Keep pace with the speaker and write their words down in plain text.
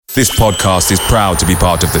This podcast is proud to be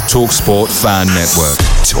part of the TalkSport Fan Network.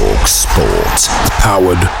 TalkSport.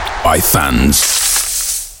 Powered by fans.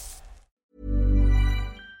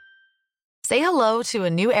 Say hello to a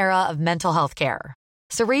new era of mental health care.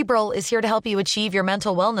 Cerebral is here to help you achieve your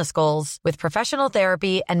mental wellness goals with professional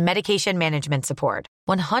therapy and medication management support.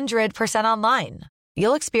 100% online.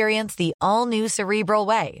 You'll experience the all-new Cerebral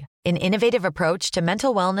Way, an innovative approach to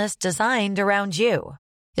mental wellness designed around you.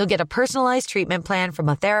 You'll get a personalized treatment plan from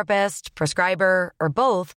a therapist, prescriber, or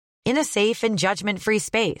both in a safe and judgment-free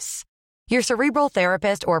space. Your Cerebral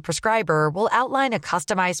therapist or prescriber will outline a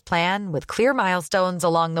customized plan with clear milestones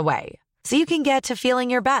along the way, so you can get to feeling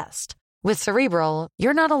your best. With Cerebral,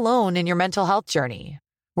 you're not alone in your mental health journey.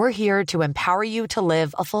 We're here to empower you to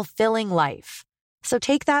live a fulfilling life. So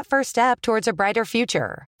take that first step towards a brighter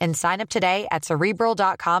future and sign up today at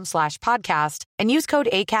Cerebral.com/podcast and use code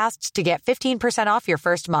ACAST to get 15% off your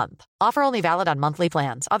first month. Offer only valid on monthly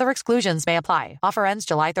plans. Other exclusions may apply. Offer ends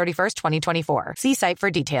July 31st, 2024. See site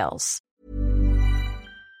for details.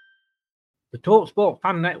 The TalkSport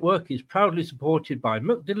Fan Network is proudly supported by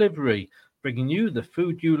McDelivery, bringing you the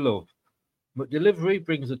food you love. McDelivery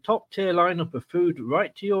brings a top-tier lineup of food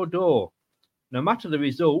right to your door. No matter the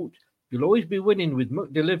result, you'll always be winning with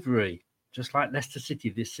McDelivery, just like Leicester City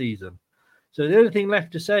this season. So the only thing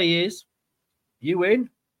left to say is, you win.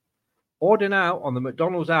 Order now on the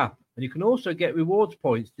McDonald's app, and you can also get rewards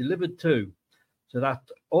points delivered too. So that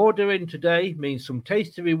ordering today means some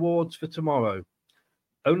tasty rewards for tomorrow.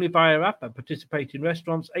 Only via app at participating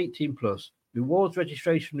restaurants, 18+. Rewards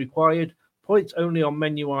registration required. Points only on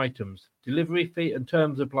menu items. Delivery fee and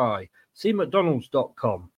terms apply. See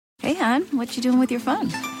mcdonalds.com. Hey, hon, what you doing with your phone?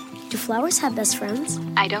 Do flowers have best friends?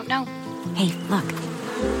 I don't know. Hey, look.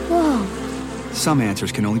 Whoa. Some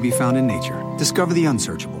answers can only be found in nature. Discover the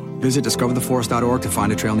unsearchable. Visit discovertheforest.org to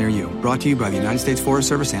find a trail near you. Brought to you by the United States Forest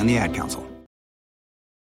Service and the Ad Council.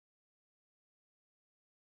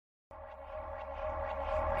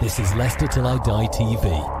 This is Leicester Till I Die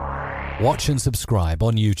TV. Watch and subscribe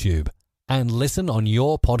on YouTube and listen on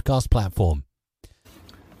your podcast platform.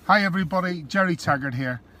 Hi everybody, Jerry Taggart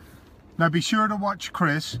here. Now be sure to watch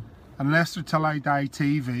Chris and Leicester Till I Die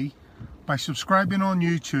TV by subscribing on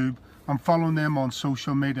YouTube and following them on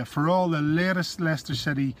social media for all the latest Leicester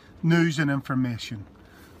City news and information.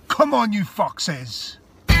 Come on, you foxes!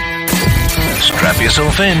 Strap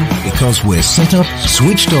yourself in, because we're set up,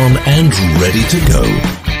 switched on and ready to go.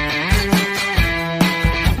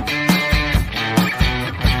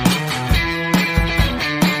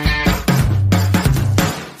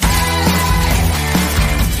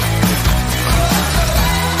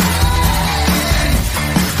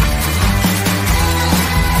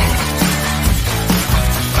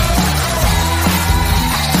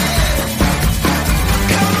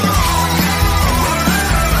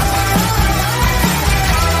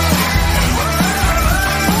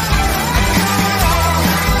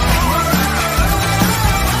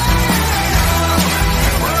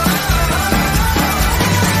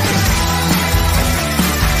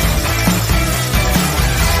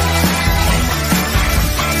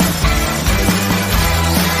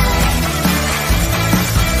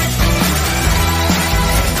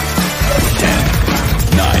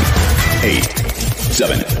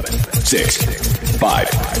 Six, 5,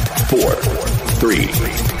 4, 3,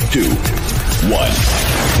 2, 1.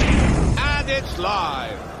 And it's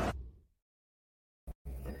live.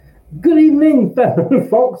 Good evening,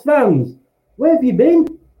 Fox fans. Where have you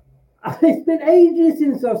been? It's been ages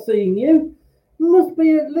since I've seen you. Must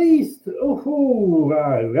be at least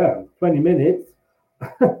 20 minutes.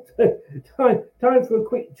 time for a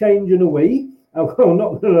quick change and a wee. I'm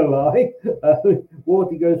not going to lie.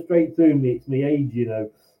 Water goes straight through me. It's my age, you know.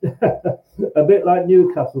 A bit like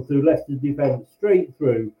Newcastle through Leicester's defence, straight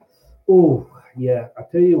through. Oh, yeah, I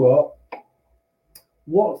tell you what.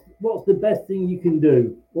 What's the best thing you can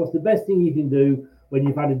do? What's the best thing you can do when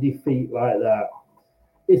you've had a defeat like that?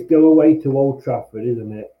 It's go away to Old Trafford,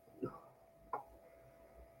 isn't it?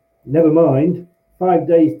 Never mind. 5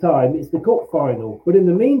 days' time, it's the cup final. But in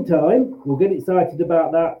the meantime, we'll get excited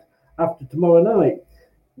about that after tomorrow night.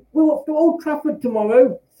 We're off to Old Trafford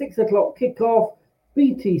tomorrow, 6 o'clock kickoff.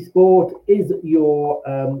 BT Sport is your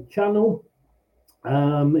channel.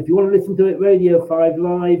 If you want to listen to it, Radio 5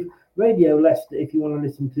 Live, Radio Leicester if you want to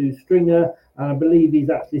listen to Stringer. And I believe he's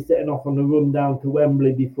actually setting off on a run down to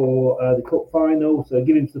Wembley before the cup final. So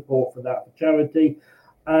give him support for that for charity.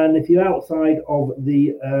 And if you're outside of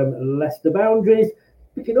the Leicester boundaries,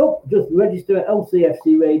 pick it up. Just register at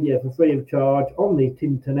LCFC Radio for free of charge on the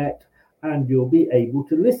Tinternet and you'll be able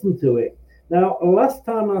to listen to it. Now, last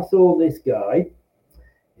time I saw this guy,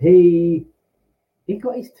 he he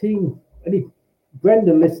got his team, and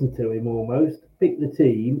Brendan listened to him almost, picked the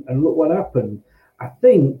team, and look what happened. I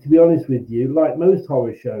think, to be honest with you, like most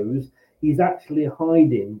horror shows, he's actually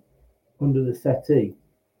hiding under the settee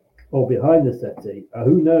or behind the settee.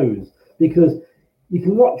 Who knows? Because you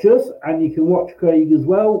can watch us and you can watch Craig as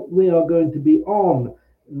well. We are going to be on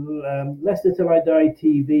Leicester Till I Die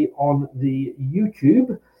TV on the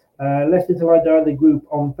YouTube, Leicester Till I Die the group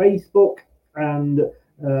on Facebook, and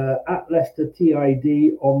at Leicester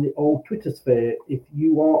TID on the old Twitter sphere if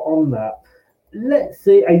you are on that. Let's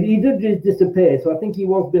see. He did just disappear, so I think he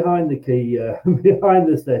was behind the key, behind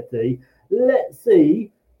the settee. Let's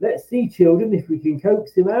see, children, if we can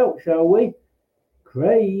coax him out, shall we?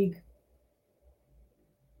 Craig.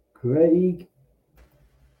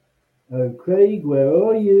 Oh, Craig, where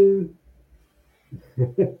are you?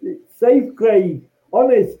 It's safe, Craig.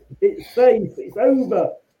 Honest, it's safe. It's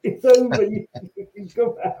over. It's over. You can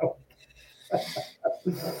come out.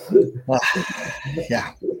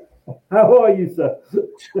 Yeah. How are you, sir?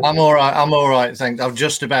 I'm all right. Thanks. I've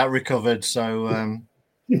just about recovered. So,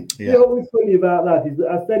 yeah. You're always funny about that is that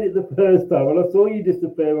I said it the first time and I saw you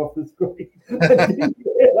disappear off the screen. I didn't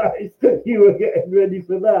realise that you were getting ready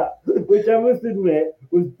for that, which I must admit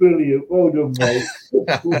was brilliant. Well done, mate.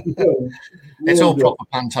 It's all proper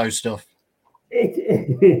panto stuff. It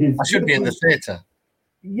is. I should be in the theatre.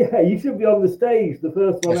 Yeah, you should be on the stage, the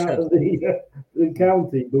first one out of the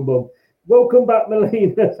county. Welcome back,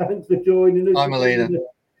 Melina. Thanks for joining us. Hi, Melina.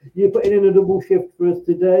 You're putting in a double shift for us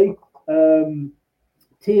today.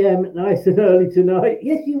 TM, nice and early tonight.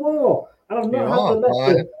 Yes, you are. And I've not had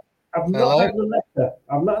the letter.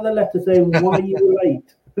 I've not had the letter saying why you were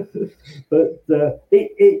late. But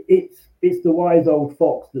it's the wise old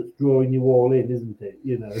fox that's drawing you all in, isn't it?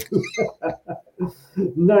 You know.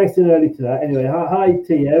 Nice and early tonight. Anyway, hi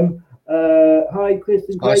TM. Hi Chris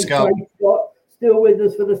and Hi, Scott. Still with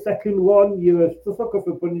us for the second one. You're a sucker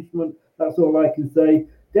for punishment. That's all I can say.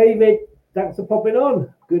 David, thanks for popping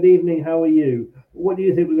on. Good evening. How are you? What do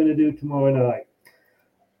you think we're going to do tomorrow night?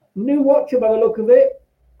 New watcher by the look of it.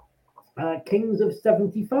 Kings of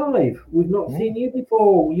 75. We've not seen you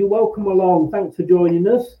before. You're welcome along. Thanks for joining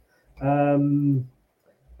us. And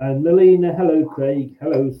Melina, hello Craig.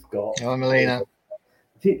 Hello Scott. Hi, Melina.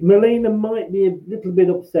 Melina might be a little bit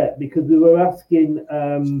upset because we were asking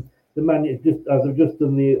the man, just as I've just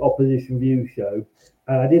done the opposition view show,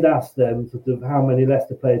 and I did ask them sort of how many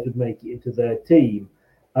Leicester players would make it into their team,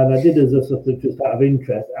 and I did, as a sort of just out of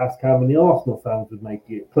interest, ask how many Arsenal players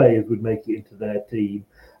would make it into their team,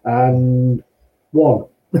 and one.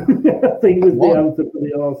 I think was the answer for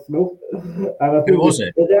the Arsenal. And I think who was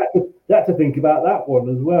it? They had to think about that one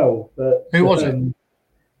as well. But who was it?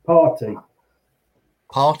 Party.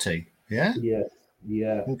 Yeah. Yes.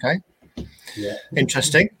 Yeah. Okay. Yeah.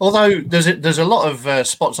 Interesting. Although there's a lot of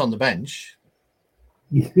spots on the bench.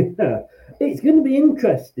 Yeah, it's going to be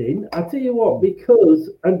interesting. I tell you what, because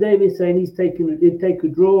and David's saying he'd take a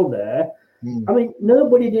draw there. I mean,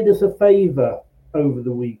 nobody did us a favour over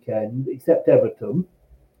the weekend except Everton.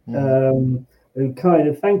 And kind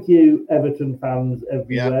of thank you, Everton fans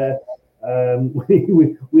everywhere. Yeah.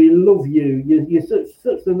 We love you. You're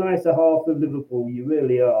such the nicer half of Liverpool. You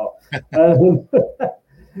really are.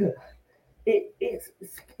 It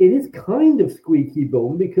is kind of squeaky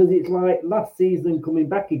bum because it's like last season coming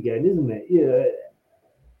back again, isn't it? Yeah,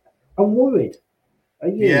 I'm worried. Are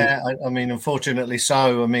you? Yeah, I mean, unfortunately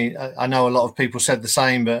so. I mean, I know a lot of people said the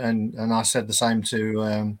same, but and I said the same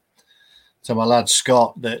to my lad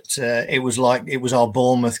Scott that it was our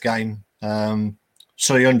Bournemouth game.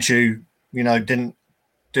 Soyuncu, didn't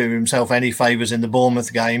do himself any favours in the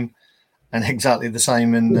Bournemouth game. And exactly the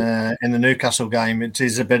same in the Newcastle game. It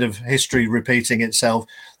is a bit of history repeating itself.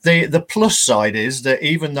 The plus side is that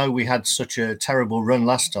even though we had such a terrible run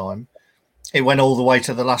last time, it went all the way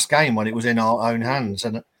to the last game when it was in our own hands.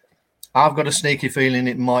 And I've got a sneaky feeling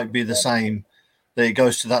it might be the same, that it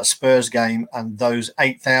goes to that Spurs game and those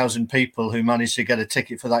 8,000 people who managed to get a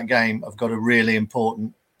ticket for that game have got a really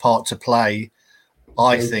important part to play,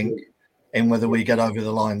 I think, in whether we get over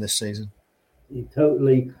the line this season. You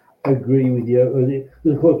totally agree with you.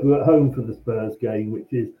 Of course, we're at home for the Spurs game,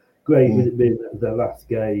 which is great with it being their last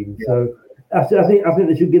game. Yeah. So I think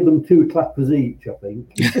they should give them 2 clappers each. I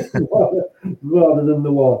think rather than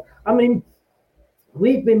the one. I mean,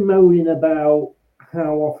 we've been moaning about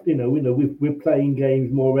how often we're playing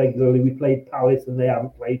games more regularly. We played Palace and they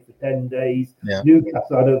haven't played for 10 days. Yeah.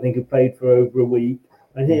 Newcastle, I don't think, have played for over a week.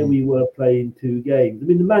 And here we were playing 2 games. I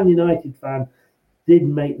mean, the Man United fan did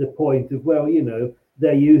make the point of,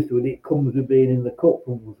 they're used to it. It comes with being in the cup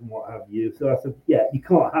and what have you. So I said, yeah, you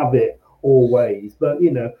can't have it always. But,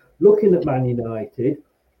 looking at Man United,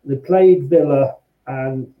 they played Villa,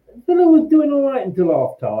 and Villa was doing all right until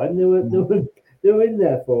half time. They were in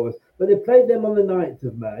there for us, but they played them on the 9th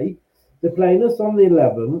of May. They're playing us on the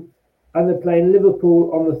 11th, and they're playing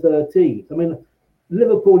Liverpool on the 13th. I mean,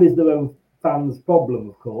 Liverpool is their own fans' problem,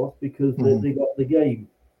 of course, because they got the game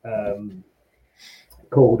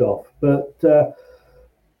called off. But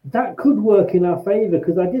that could work in our favour,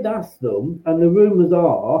 because I did ask them, and the rumours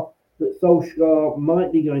are that Solskjaer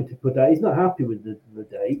might be going to put out, he's not happy with the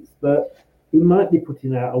dates, but he might be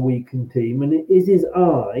putting out a weakened team, and it is his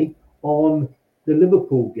eye on the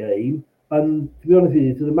Liverpool game. And to be honest with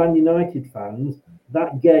you, to the Man United fans,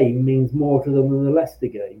 that game means more to them than the Leicester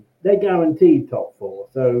game. They're guaranteed top 4.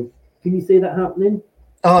 So can you see that happening?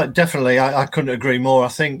 Oh, definitely. I couldn't agree more. I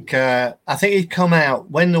think he'd come out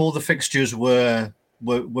when all the fixtures were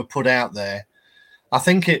put out there. I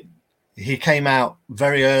think he came out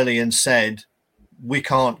very early and said, we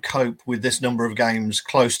can't cope with this number of games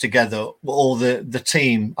close together, or the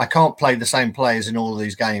team. I can't play the same players in all of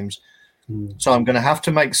these games. So I'm going to have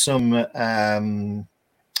to make some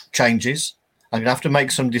changes. I'm going to have to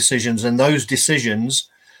make some decisions, and those decisions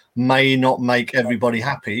may not make everybody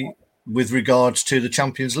happy with regards to the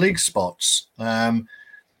Champions League spots. And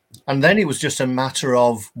then it was just a matter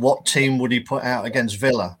of what team would he put out against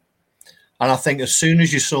Villa. And I think as soon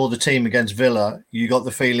as you saw the team against Villa, you got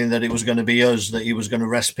the feeling that it was going to be us that he was going to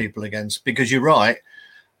rest people against. Because you're right,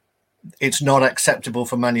 it's not acceptable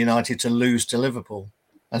for Man United to lose to Liverpool.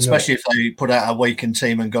 And especially if they put out a weakened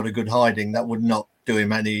team and got a good hiding, that would not do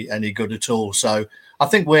him any good at all. So I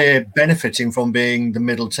think we're benefiting from being the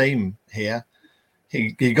middle team here.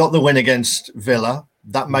 He got the win against Villa.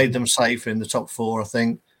 That made them safe in the top 4, I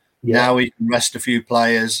think. Yeah. Now we can rest a few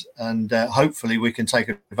players, and hopefully we can take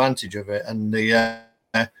advantage of it. And the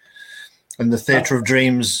theatre of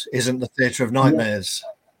dreams isn't the theatre of nightmares.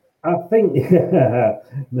 I think I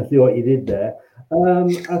see what you did there.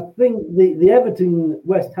 I think the Everton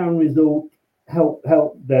West Ham result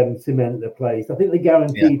helped them cement their place. I think they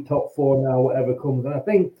guaranteed top 4 now, whatever comes. And I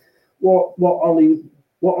think what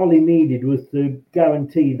Ollie needed was to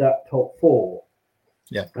guarantee that top 4.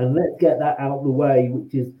 Yeah. And let's get that out of the way,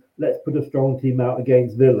 which is let's put a strong team out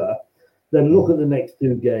against Villa. Then look at the next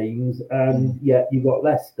 2 games, and you've got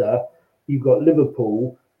Leicester, you've got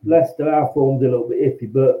Liverpool. Leicester, our form's a little bit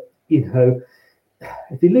iffy, but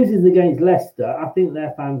if he loses against Leicester, I think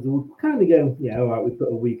their fans would kind of go, all right, we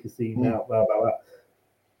put a weaker team out, blah, blah, blah.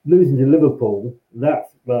 Losing to Liverpool,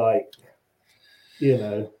 that's like,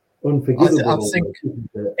 unforgivable. I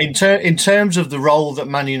think in terms of the role that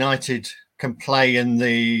Man United can play in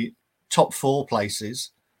the top 4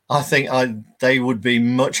 places, I think they would be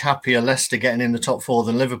much happier Leicester getting in the top 4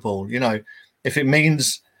 than Liverpool. If it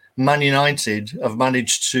means Man United have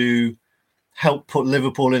managed to help put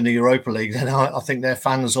Liverpool in the Europa League, then I think their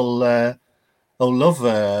fans will love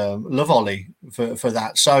Ollie for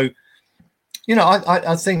that. So,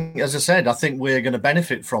 I think, as I said, I think we're going to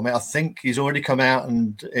benefit from it. I think he's already come out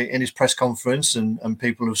and in his press conference, and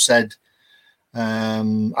people have said,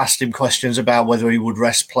 asked him questions about whether he would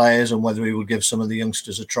rest players and whether he would give some of the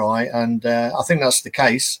youngsters a try. And I think that's the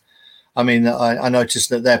case. I mean, I noticed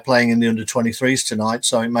that they're playing in the under-23s tonight,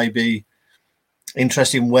 so it may be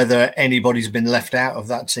interesting whether anybody's been left out of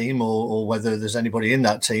that team or whether there's anybody in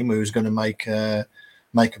that team who's going to make a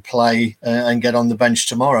play and get on the bench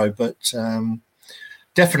tomorrow. But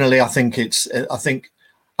definitely, I think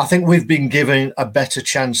we've been given a better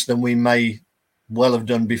chance than we may well have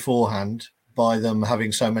done beforehand by them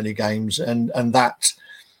having so many games, and that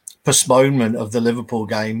postponement of the Liverpool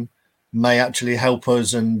game may actually help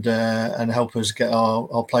us and help us get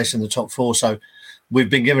our place in the top 4. So we've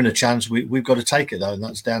been given a chance. We've got to take it, though, and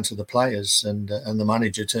that's down to the players and the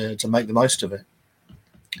manager to make the most of it.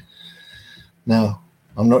 Now,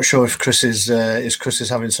 I'm not sure if Chris is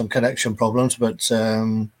having some connection problems, but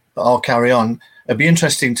I'll carry on. It'd be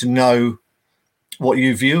interesting to know what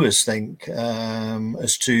you viewers think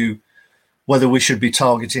as to whether we should be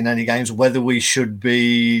targeting any games, whether we should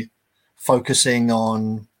be focusing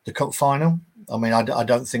on the cup final. I mean, I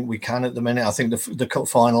don't think we can at the minute. I think the cup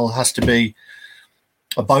final has to be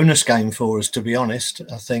a bonus game for us, to be honest.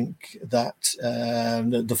 I think that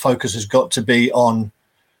the focus has got to be on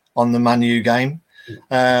the Man U game.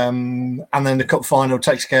 And then the cup final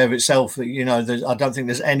takes care of itself. I don't think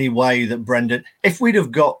there's any way that Brendan, if we'd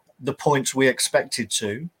have got the points we expected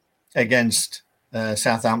to against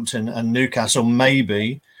Southampton and Newcastle,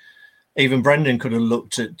 maybe even Brendan could have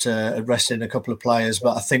looked at resting a couple of players.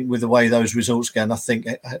 But I think with the way those results go, I think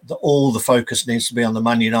all the focus needs to be on the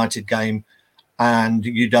Man United game, and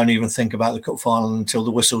you don't even think about the cup final until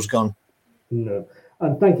the whistle's gone. No,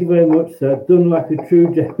 And thank you very much, sir. Done like a true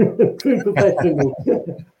professional.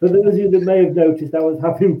 For those of you that may have noticed, I was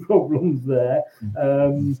having problems there.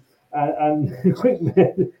 And quick,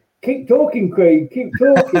 keep talking, Craig. Keep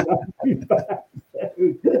talking.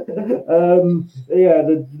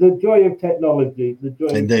 The joy of technology. The joy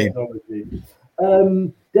Indeed. of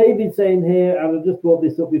technology. David saying here, and I just brought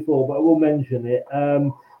this up before, but I will mention it.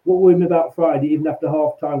 What were we about Friday? Even after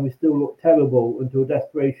half time, we still looked terrible until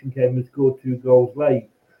desperation came and scored 2 goals late.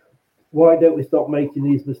 Why don't we stop making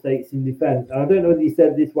these mistakes in defence? And I don't know whether you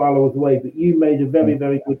said this while I was away, but you made a very,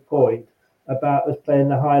 very good point about us playing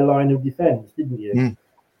the high line of defence, didn't you?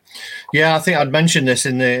 Yeah, I think I'd mentioned this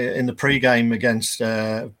in the pre-game against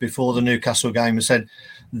before the Newcastle game, and said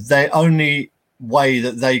the only way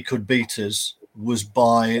that they could beat us was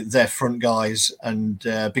by their front guys, and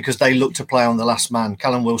because they look to play on the last man.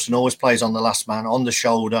 Callum Wilson always plays on the last man, on the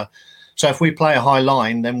shoulder. So if we play a high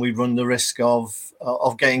line, then we run the risk of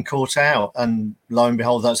getting caught out. And lo and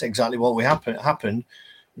behold, that's exactly what happened.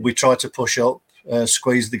 We tried to push up,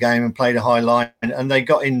 squeeze the game, and played a high line, and they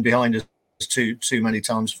got in behind us too many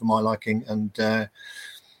times for my liking. And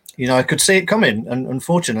I could see it coming, and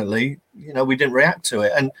unfortunately, we didn't react to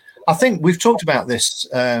it. And I think we've talked about this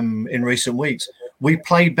in recent weeks. We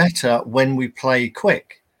play better when we play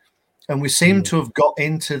quick, and we seem to have got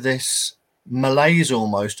into this malaise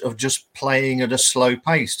almost of just playing at a slow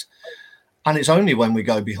pace. And it's only when we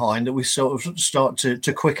go behind that we sort of start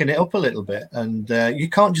to quicken it up a little bit. And you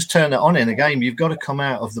can't just turn it on in a game. You've got to come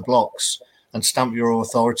out of the blocks and stamp your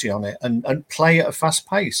authority on it and play at a fast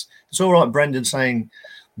pace. It's all right, Brendan, saying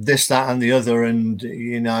this, that, and the other, and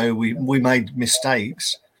we made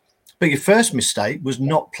mistakes. But your first mistake was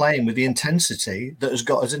not playing with the intensity that has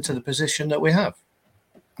got us into the position that we have.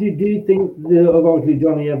 Do you think obviously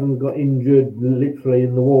Johnny Evans got injured literally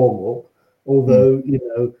in the warm-up, although,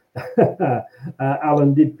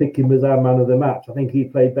 Alan did pick him as our man of the match. I think he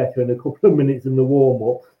played better in a couple of minutes in the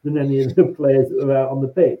warm-up than any of the players that were out on the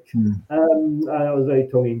pitch. I was very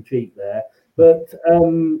tongue-in-cheek there. But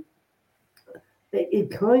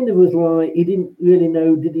it kind of was like he didn't really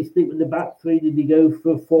know, did he stick with the back three? Did he go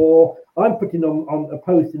for 4? I'm putting on a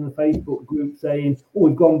post in the Facebook group saying,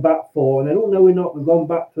 we've gone back 4. And then, no, we're not. We've gone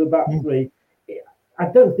back to a back 3. I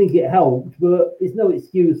don't think it helped, but it's no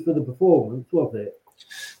excuse for the performance, was it?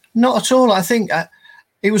 Not at all. I think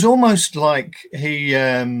it was almost like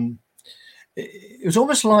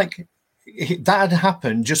that had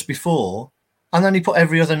happened just before, and then he put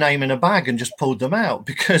every other name in a bag and just pulled them out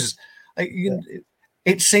because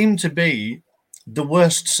it seemed to be the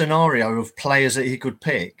worst scenario of players that he could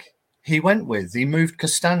pick. He went with. He moved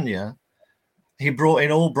Castagna. He brought in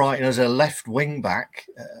Albrighton as a left wing back.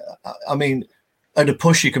 At a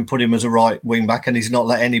push, you can put him as a right wing back, and he's not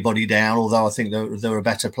let anybody down. Although I think there are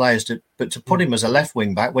better players, but to put him as a left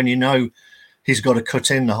wing back when he's got to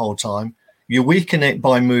cut in the whole time, you weaken it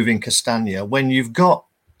by moving Castagna. When you've got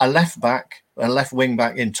a left wing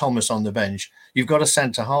back in Thomas on the bench, you've got a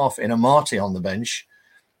centre half in Amati on the bench.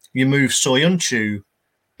 You move Soyuncu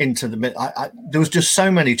into the mid. There was just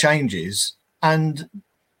so many changes, and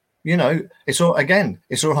it's all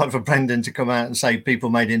right for Brendan to come out and say people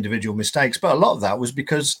made individual mistakes, but a lot of that was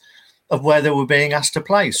because of where they were being asked to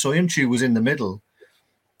play. Soyuncu was in the middle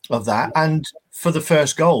of that, and for the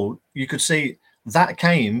first goal, you could see that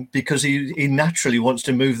came because he naturally wants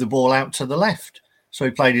to move the ball out to the left. So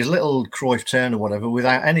he played his little Cruyff turn or whatever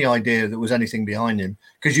without any idea there was anything behind him,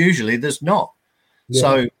 because usually there's not. Yeah.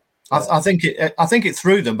 So I think it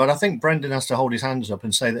threw them, but I think Brendan has to hold his hands up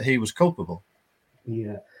and say that he was culpable.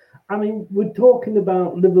 Yeah. I mean, we're talking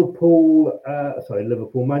about Liverpool,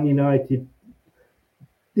 Man United.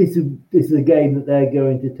 This is a game that they're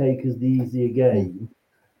going to take as the easier game.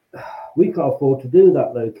 We can't afford to do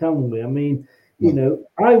that, though, can we? I mean,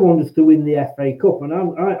 I want us to win the FA Cup, and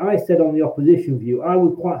I said on the opposition view, I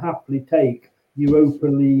would quite happily take Europa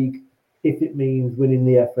League if it means winning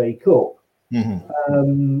the FA Cup.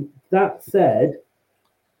 Mm-hmm. That said,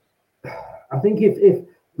 I think if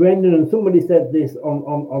Brendan, and somebody said this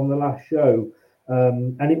on the last show,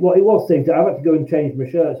 and it was saying I've had to go and change my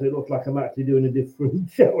shirt so it looks like I'm actually doing a different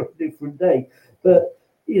show on a different day. But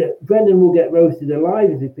Brendan will get roasted alive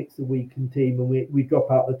if he picks a weakened team and we drop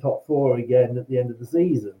out the top 4 again at the end of the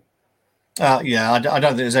season. I don't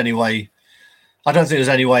think there's any way. I don't think there's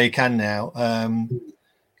any way he can now.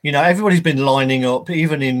 Everybody's been lining up,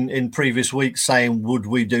 even in previous weeks, saying, would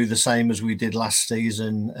we do the same as we did last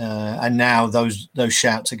season? And now those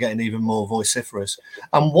shouts are getting even more vociferous.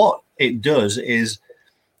 And what it does is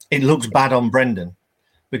it looks bad on Brendan,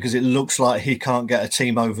 because it looks like he can't get a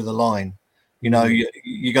team over the line. You know,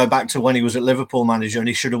 you go back to when he was at Liverpool manager and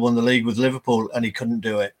he should have won the league with Liverpool and he couldn't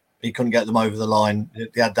do it. He couldn't get them over the line.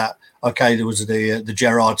 He had that. Okay, there was the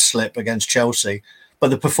Gerrard slip against Chelsea, but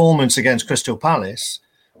the performance against Crystal Palace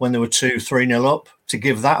when there were 2-3-0 up, to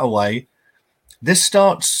give that away, this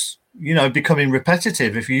starts, you know, becoming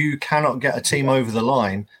repetitive if you cannot get a team over the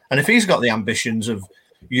line. And if he's got the ambitions of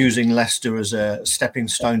using Leicester as a stepping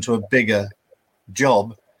stone to a bigger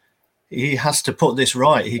job, he has to put this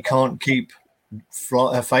right. He can't keep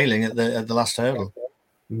failing at the last hurdle.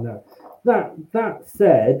 No. That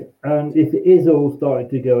said, and if it is all starting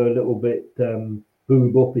to go a little bit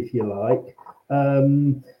boob up, if you like,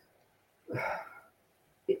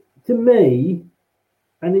 to me,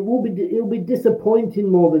 and it'll be disappointing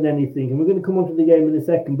more than anything. And we're going to come on to the game in a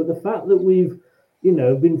second. But the fact that we've, you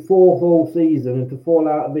know, been fourth all season and to fall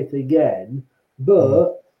out of it again,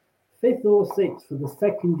 but fifth or sixth for the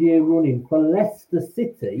second year running for Leicester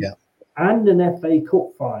City. Yeah. And an FA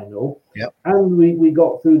Cup final, and we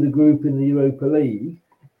got through the group in the Europa League.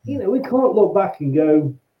 You know, we can't look back and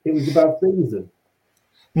go, it was a bad season.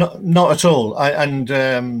 Not at all.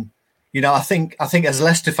 You know, I think as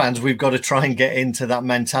Leicester fans, we've got to try and get into that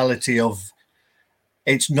mentality of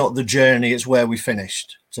it's not the journey, it's where we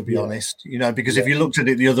finished, to be honest. You know, because if you looked at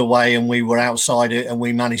it the other way and we were outside it and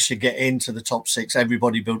we managed to get into the top six,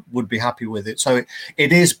 everybody would be happy with it. So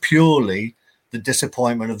it is purely the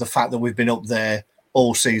disappointment of the fact that we've been up there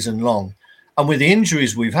all season long. And with the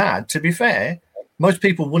injuries we've had, to be fair, most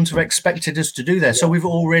people wouldn't have expected us to do that. So we've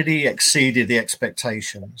already exceeded the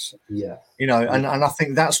expectations. Yeah. You know, and I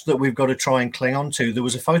think that's that we've got to try and cling on to. There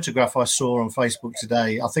was a photograph I saw on Facebook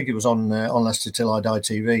today. I think it was on Leicester Till I Die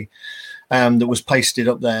TV that was pasted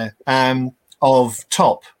up there of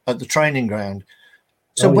Top at the training ground.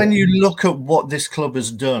 So when you look at what this club has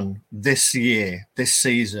done this year, this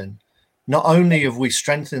season, not only have we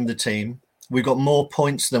strengthened the team, we've got more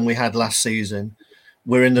points than we had last season.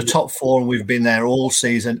 We're in the top four and we've been there all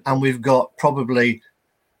season. And we've got probably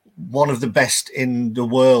one of the best in the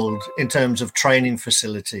world in terms of training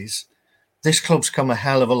facilities. This club's come a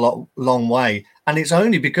hell of a long way. And it's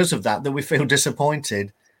only because of that we feel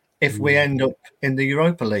disappointed if we end up in the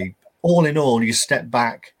Europa League. All in all, you step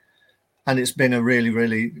back and it's been a really,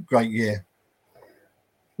 really great year.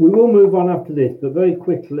 We will move on after this, but very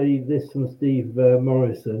quickly, this from Steve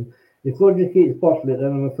Morrison. If Roger Keats bottled it, then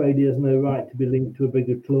I'm afraid he has no right to be linked to a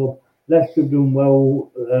bigger club. Leicester have done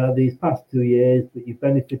well these past 2 years, but you've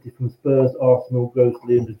benefited from Spurs, Arsenal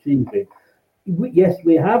grossly underachieving. Yes,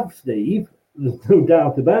 we have, Steve. There's no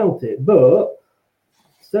doubt about it. But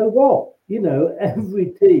so what? You know, every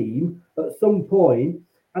team at some point,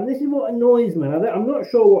 and this is what annoys me. I'm not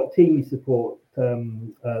sure what team you support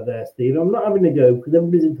there, Steve. I'm not having a go because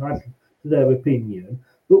everybody's entitled to their opinion.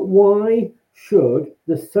 But why should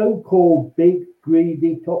the so-called big,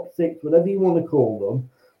 greedy top six, whatever you want to call them,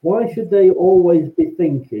 why should they always be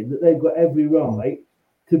thinking that they've got every right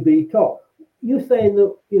to be top? You're saying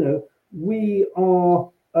that, you know, we are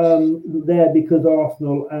there because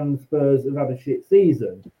Arsenal and Spurs have had a shit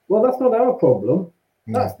season. Well, that's not our problem.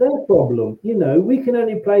 That's their problem. You know, we can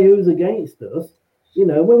only play who's against us. You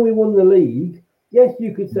know, when we won the league, yes,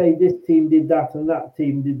 you could say this team did that and that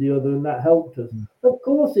team did the other and that helped us. Of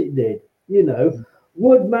course it did. You know,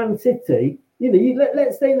 would Man City, you know,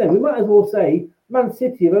 let's say then, we might as well say Man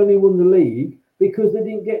City have only won the league because they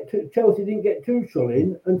didn't get Chelsea didn't get Tuchel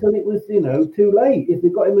in until it was, you know, too late. If they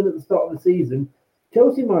got him in at the start of the season,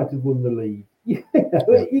 Chelsea might have won the league. You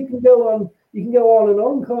know, you can go on and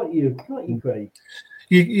on, can't you, Craig?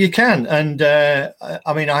 You can, and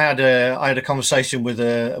I mean, I had a conversation with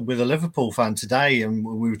a Liverpool fan today, and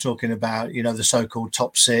we were talking about, you know, the so-called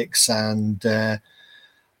top six and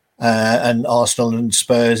Arsenal and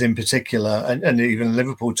Spurs in particular, and even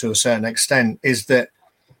Liverpool to a certain extent. Is that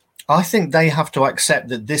I think they have to accept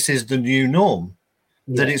that this is the new norm,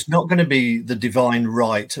 that it's not going to be the divine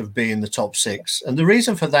right of being the top six, and the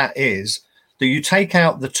reason for that is that you take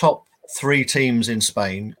out the top three teams in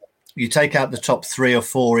Spain. You take out the top 3 or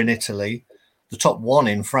 4 in Italy, the top 1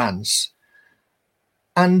 in France,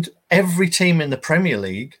 and every team in the Premier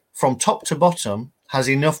League, from top to bottom, has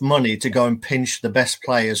enough money to go and pinch the best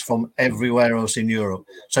players from everywhere else in Europe.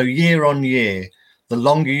 So year on year, the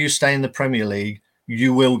longer you stay in the Premier League,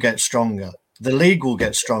 you will get stronger. The league will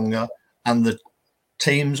get stronger, and the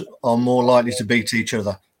teams are more likely to beat each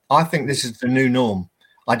other. I think this is the new norm.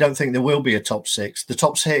 I don't think there will be a top 6. The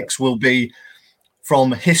top 6 will be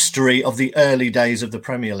from history of the early days of the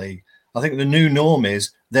Premier League. I think the new norm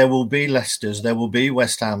is there will be Leicesters, there will be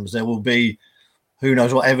West Hams, there will be who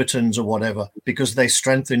knows what, Evertons or whatever, because they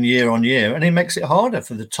strengthen year on year, and it makes it harder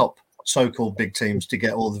for the top so-called big teams to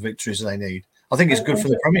get all the victories they need. I think it's good for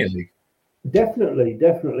the Premier League. Definitely.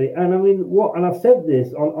 And I mean, and I've said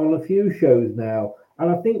this on a few shows now, and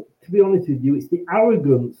I think, to be honest with you, it's the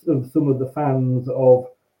arrogance of some of the fans of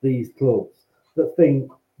these clubs that think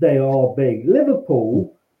they are big.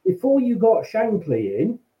 Liverpool, before you got Shankly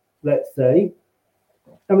in, let's say,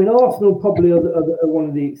 I mean, Arsenal probably are one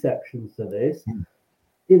of the exceptions to this.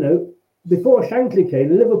 You know, before Shankly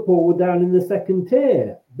came, Liverpool were down in the second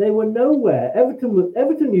tier. They were nowhere.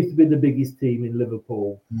 Everton used to be the biggest team in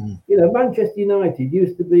Liverpool. You know, Manchester United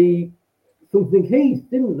used to be something Heath,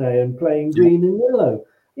 didn't they? And playing green and yellow.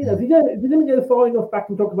 You know, if you're going to go far enough back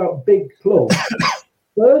and talk about big clubs,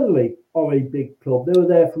 Burnley are a big club. They were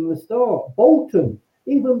there from the start. Bolton,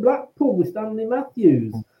 even Blackpool with Stanley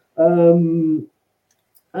Matthews. So,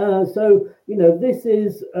 you know, this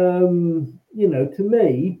is, you know, to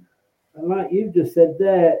me, like you just said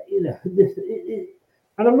there, you know,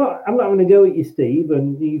 and I'm not going to go at you, Steve,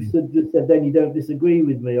 and you just said then you don't disagree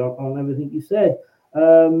with me on everything you said.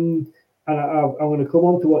 And I'm going to come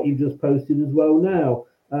on to what you've just posted as well now.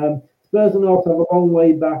 Spurs and Arsenal have a long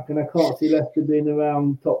way back, and I can't see Leicester being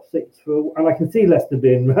around top six and I can see Leicester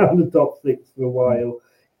being around the top six for a while.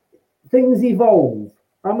 Things evolve.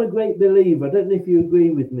 I'm a great believer. I don't know if you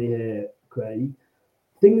agree with me here, Craig.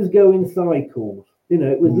 Things go in cycles. You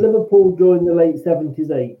know, it was Liverpool during the late 70s,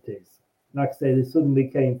 80s. Like I say, they suddenly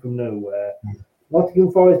came from nowhere.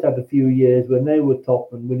 Nottingham Forest had a few years when they were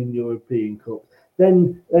top and winning European Cups.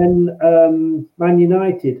 Then Man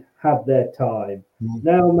United had their time.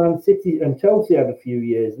 Now Man City and Chelsea had a few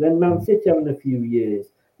years. Then Man City having a few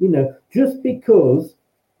years. You know, just because,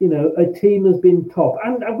 you know, a team has been top.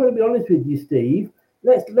 And I'm going to be honest with you, Steve.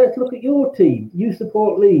 Let's look at your team. You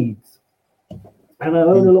support Leeds. And I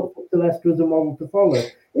only look to Leicester as a model to follow.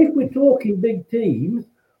 If we're talking big teams,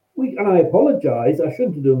 and I apologise, I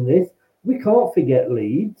shouldn't have done this, we can't forget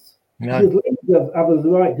Leeds. No. Because Leeds have a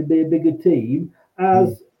right to be a bigger team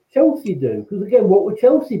as Chelsea do. Because again, what were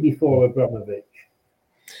Chelsea before Abramovich?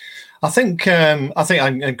 I think,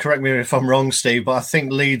 and correct me if I'm wrong, Steve, but I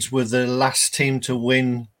think Leeds were the last team to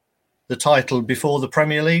win the title before the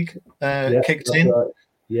Premier League kicked in. Right.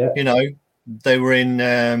 Yeah, you know, they were in,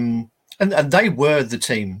 and they were the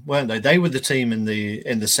team, weren't they? They were the team in the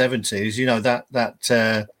 70s. You know, that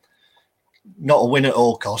not a win at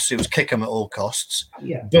all costs. It was kick 'em at all costs.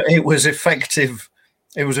 Yeah, but it was effective.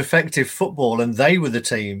 It was effective football, and they were the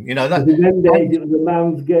team. You know that. In them days, it was a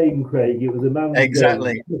man's game, Craig. It was a man's game.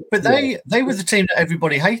 Exactly. But they were the team that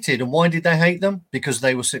everybody hated, and why did they hate them? Because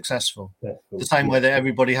they were successful. The same way that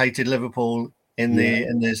everybody hated Liverpool in the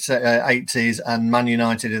 80s and Man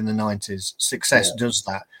United in the 90s. Success does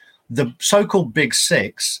that. The so-called Big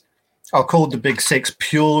Six are called the Big Six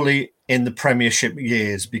purely in the Premiership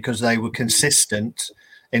years because they were consistent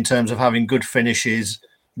in terms of having good finishes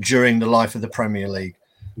during the life of the Premier League.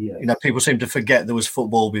 Yeah. You know, people seem to forget there was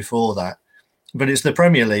football before that, but it's the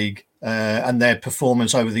Premier League and their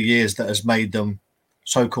performance over the years that has made them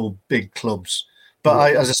so-called big clubs.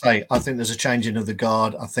 But as I say, I think there's a changing of the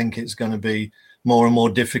guard. I think it's going to be more and more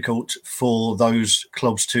difficult for those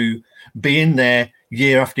clubs to be in there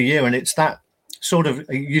year after year. And it's that sort of,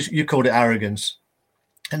 you called it arrogance.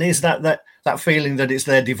 And it's that feeling that it's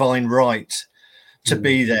their divine right to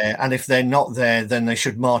be there. And if they're not there, then they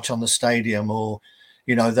should march on the stadium or,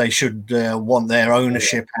 you know, they should want their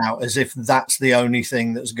ownership out as if that's the only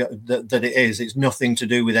thing that it is. It's nothing to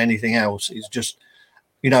do with anything else. It's just,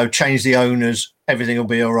 you know, change the owners, everything will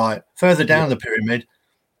be all right. Further down the pyramid,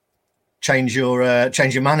 change your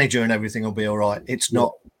manager and everything will be all right. It's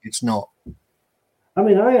not. I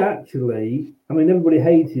mean, everybody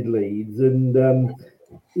hated Leeds and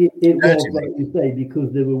it was, like you say,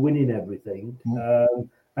 because they were winning everything.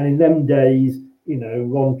 And in them days, you know,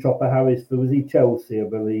 Ron Chopper Harris, was he Chelsea, I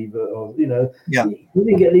believe, or, you know, we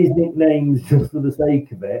didn't get these nicknames just for the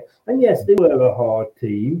sake of it. And yes, they were a hard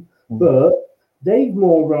team, but they've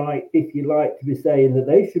more right, if you like, to be saying that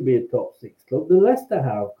they should be a top six club than Leicester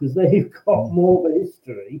have, because they've got more of a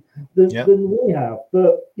history than we have.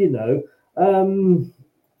 But, you know,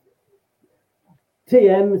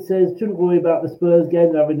 TM says, shouldn't worry about the Spurs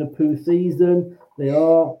game. They're having a poo season. They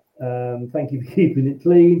are. Thank you for keeping it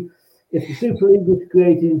clean. If the Super League was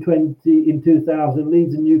created in 2000,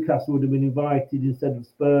 Leeds and Newcastle would have been invited instead of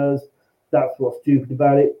Spurs. That's what's stupid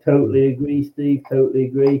about it. Totally agree, Steve. Totally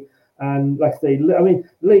agree. And like I say, I mean,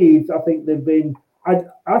 Leeds, I think they've been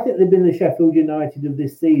the Sheffield United of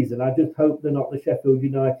this season. I just hope they're not the Sheffield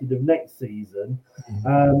United of next season,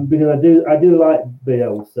 because I do like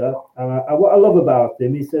Bielsa, and what I love about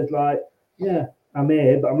him, he says like, yeah, I'm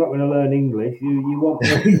here, but I'm not going to learn English. You want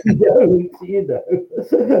me to go, you know.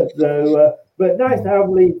 So, but nice to have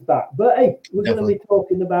Leeds back. But hey, we're going to be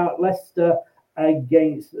talking about Leicester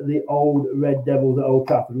against the old Red Devils at Old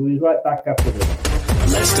Trafford. We'll be right back after this.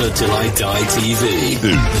 Leicester Till I Die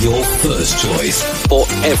TV, your first choice for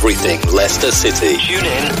everything Leicester City. Tune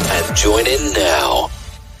in and join in now.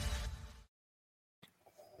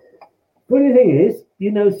 Funny thing is,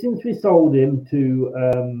 you know, since we sold him to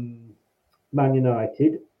Man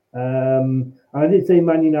United, and I did say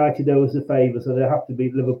Man United owed us a favour, so they have to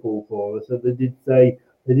beat Liverpool for us. So they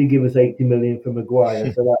did give us 80 million for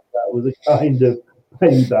Maguire, so that was a kind of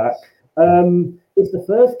payback. It's the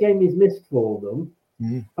first game he's missed for them.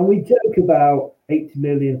 And we joke about 80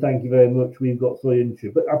 million, thank you very much, we've got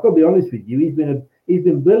Soyuncu. But I've got to be honest with you, he's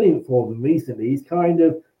been brilliant for them recently. He's kind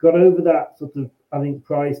of got over that sort of, I think,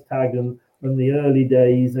 price tag and the early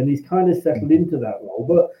days, and he's kind of settled into that role.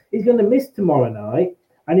 But he's going to miss tomorrow night,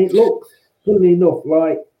 and it looks, funnily enough,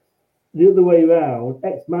 like the other way around,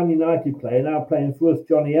 ex-Man United player now playing for us,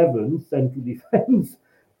 Johnny Evans, central defence,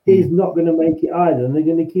 he's not going to make it either, and they're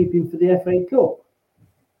going to keep him for the FA Cup.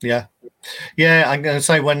 Yeah, I'm going to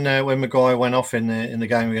say when Maguire went off in the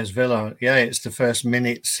game against Villa, it's the first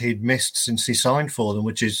minutes he'd missed since he signed for them,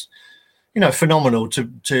 which is, you know, phenomenal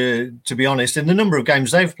to be honest. In the number of games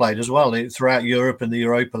they've played as well throughout Europe and the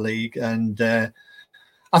Europa League, and I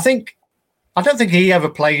don't think he ever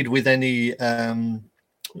played with any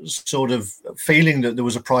sort of feeling that there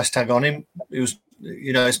was a price tag on him. It was,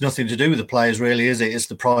 you know, it's nothing to do with the players, really, is it? It's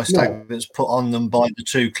the price tag that's put on them by the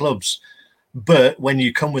two clubs. But when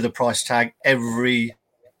you come with a price tag, every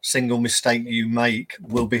single mistake you make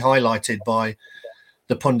will be highlighted by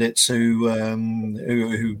the pundits who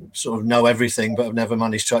sort of know everything but have never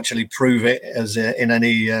managed to actually prove it as in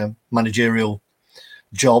any managerial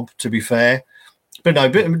job, to be fair. But no,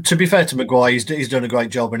 but to be fair to Maguire, he's done a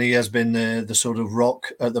great job, and he has been the sort of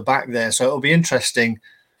rock at the back there. So it'll be interesting,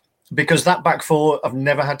 because that back four, I've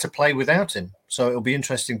never had to play without him. So it'll be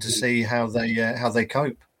interesting to see how they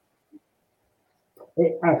cope.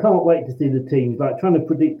 I can't wait to see the teams. Like, trying to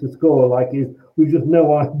predict the score, we've just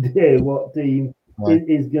no idea what team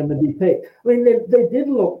is going to be picked. I mean, they did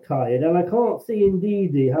look tired, and I can't see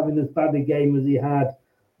Ndidi having as bad a game as he had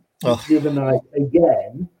the other night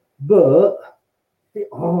again. But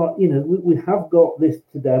you know, we have got this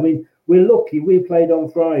today. I mean, we're lucky. We played on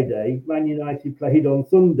Friday. Man United played on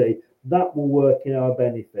Sunday. That will work in our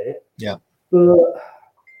benefit. Yeah. But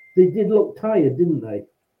they did look tired, didn't they?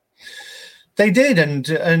 They did,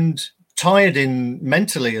 and tired in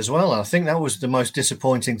mentally as well. I think that was the most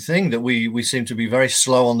disappointing thing, that we seemed to be very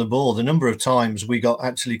slow on the ball. The number of times we got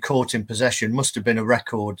actually caught in possession must have been a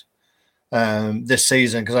record this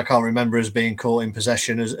season, because I can't remember us being caught in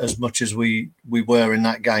possession as much as we were in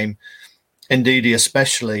that game. Ndidi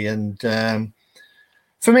especially. And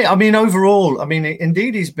for me, I mean, overall, I mean,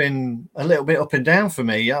 Ndidi's been a little bit up and down for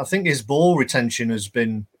me. I think his ball retention has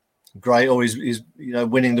been great, or he's you know,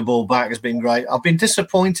 winning the ball back has been great. I've been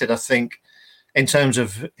disappointed, I think, in terms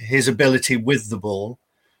of his ability with the ball.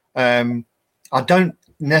 I don't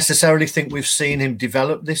necessarily think we've seen him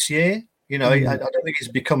develop this year. You know, I don't think he's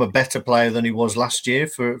become a better player than he was last year,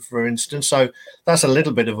 for instance. So that's a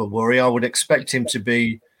little bit of a worry. I would expect him to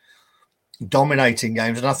be dominating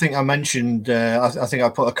games. And I think I mentioned, I think I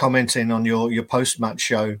put a comment in on your post-match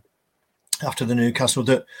show after the Newcastle,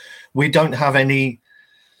 that we don't have any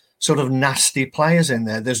sort of nasty players in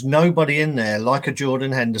there. There's nobody in there like a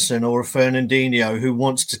Jordan Henderson or a Fernandinho who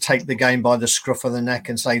wants to take the game by the scruff of the neck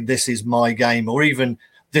and say, this is my game, or even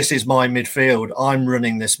this is my midfield. I'm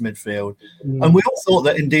running this midfield. And we all thought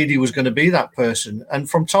that Ndidi was going to be that person. And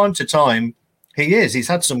from time to time, he is. He's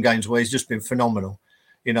had some games where he's just been phenomenal,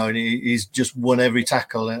 you know, and he's just won every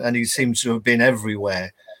tackle, and he seems to have been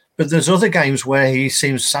everywhere. But there's other games where he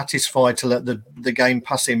seems satisfied to let the game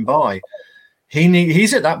pass him by.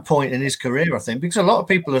 He's at that point in his career, I think, because a lot of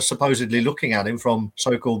people are supposedly looking at him from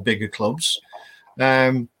so-called bigger clubs.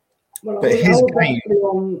 But his game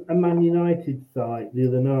on a Man United site the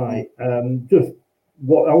other night, just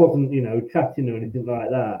what I wasn't, you know, chatting or anything like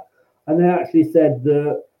that, and they actually said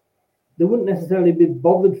that they wouldn't necessarily be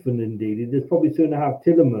bothered for Ndidi. There's probably sooner have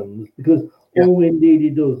Tielemans, because all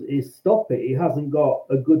Ndidi does is stop it. He hasn't got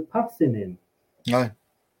a good pass in him.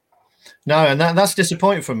 No, and that's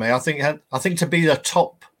disappointing for me. I think to be the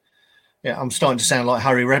top, I'm starting to sound like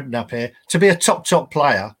Harry Redknapp here. To be a top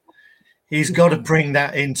player, he's got to bring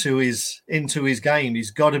that into his game. He's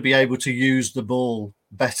got to be able to use the ball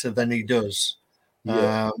better than he does.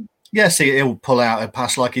 Yes, he'll pull out a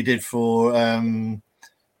pass like he did for Ian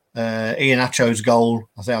Acho's goal.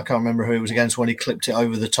 I can't remember who it was against, when he clipped it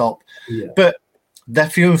over the top. But they're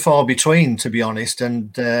few and far between, to be honest.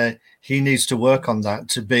 And he needs to work on that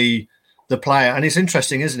to be the player. And it's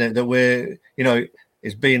interesting, isn't it, that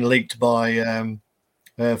it's being leaked by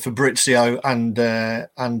Fabrizio and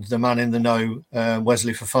the man in the know,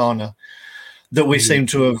 Wesley Fofana, that we seem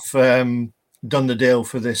to have done the deal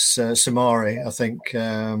for this Samari, I think.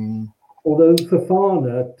 Although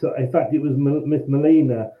Fofana, in fact, it was Miss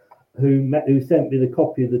Molina who sent me the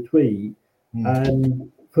copy of the tweet,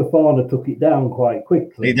 and Fofana took it down quite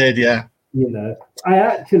quickly. He did, yeah. I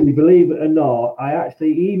actually, believe it or not,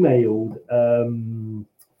 emailed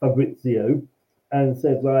Fabrizio and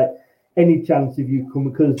said, like, any chance if you come,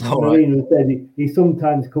 because Marino said he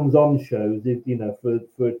sometimes comes on shows,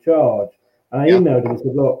 for a charge. And I emailed him and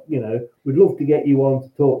said, look, we'd love to get you on to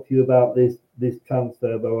talk to you about this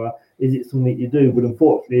transfer, but is it something you do? But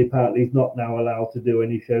unfortunately, apparently, he's not now allowed to do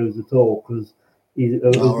any shows at all because he's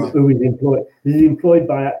employed. He's employed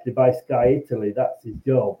by Sky Italy. That's his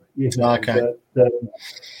job. Okay.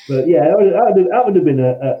 But yeah, that would have been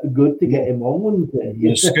a good to get him on, wouldn't it?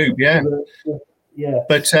 The scoop, yeah. Yeah.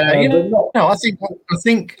 But I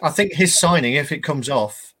think his signing, if it comes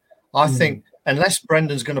off, I think unless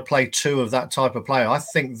Brendan's going to play two of that type of player, I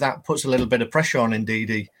think that puts a little bit of pressure on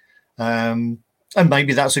Ndidi. And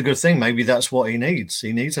maybe that's a good thing. Maybe that's what he needs.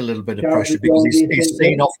 He needs a little bit of pressure because he's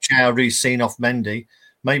seen off Chowdhury, he's seen off Mendy.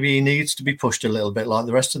 Maybe he needs to be pushed a little bit like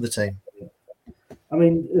the rest of the team. I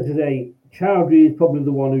mean, as I say, Chowdhury is probably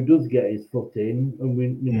the one who does get his foot in, and we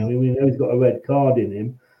know he's got a red card in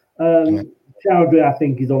him. Chowdhury, I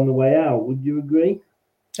think, is on the way out. Would you agree?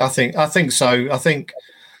 I think so. I think,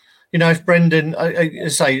 if Brendan, I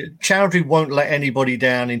say, Chowdhury won't let anybody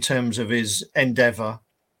down in terms of his endeavour.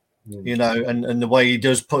 And the way he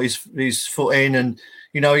does put his foot in, and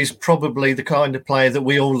he's probably the kind of player that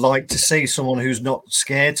we all like to see, someone who's not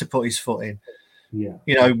scared to put his foot in.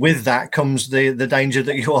 Yeah. With that comes the danger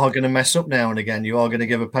that you are going to mess up now and again. You are going to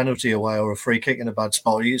give a penalty away or a free kick in a bad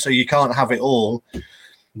spot, so you can't have it all.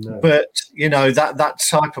 No. But that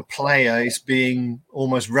type of player is being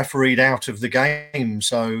almost refereed out of the game.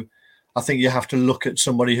 So I think you have to look at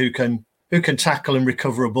somebody who can tackle and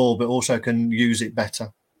recover a ball, but also can use it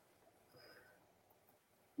better.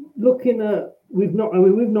 Looking at, we've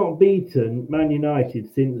not beaten Man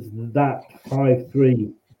United since that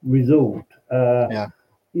 5-3 result.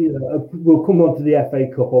 We'll come on to the FA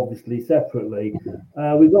Cup obviously separately.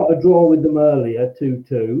 We got a draw with them earlier,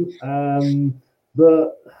 2-2,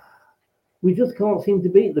 but we just can't seem to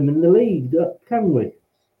beat them in the league, can we?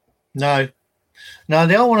 No,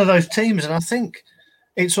 they are one of those teams, and I think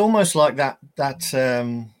it's almost like that.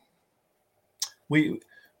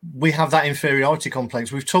 We have that inferiority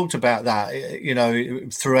complex. We've talked about that,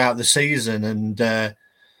 throughout the season, and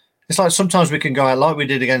it's like sometimes we can go out like we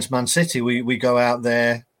did against Man City. We go out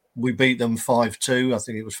there, we beat them 5-2. I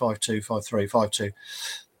think it was 5-2, 5-3, 5-2.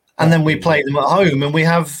 And then we play them at home, and we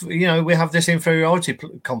have this inferiority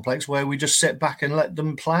complex where we just sit back and let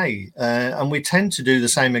them play. And we tend to do the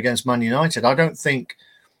same against Man United. I don't think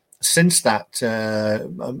since that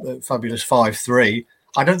fabulous 5-3,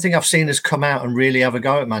 I don't think I've seen us come out and really have a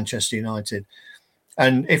go at Manchester United.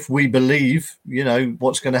 And if we believe,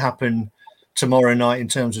 what's going to happen tomorrow night in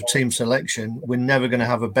terms of team selection, we're never going to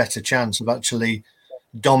have a better chance of actually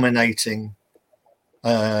dominating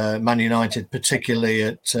Man United, particularly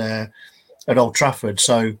at Old Trafford.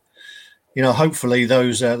 So, hopefully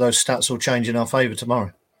those stats will change in our favour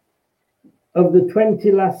tomorrow. Of the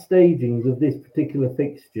 20 last stagings of this particular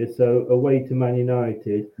fixture, so away to Man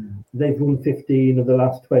United, they've won 15 of the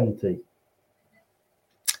last 20.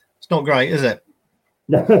 It's not great, is it?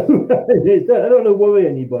 No, I don't want to worry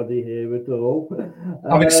anybody here at all.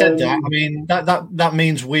 Having said that, I mean that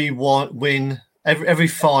means we win every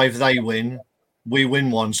 5 they win, we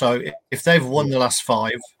win 1. So if they've won the last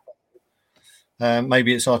 5,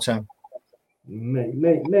 maybe it's our turn.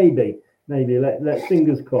 Maybe. Let's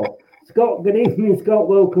fingers crossed. Scott, good evening, Scott.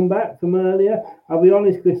 Welcome back from earlier. I'll be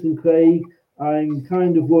honest, Chris and Craig, I'm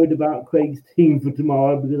kind of worried about Craig's team for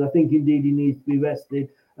tomorrow because I think indeed he needs to be rested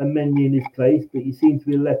and Mendy in his place, but he seems to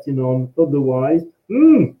be letting on otherwise.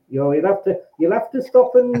 You'll have to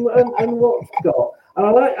stop and watch Scott. And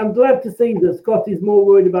I'm glad to see that Scott is more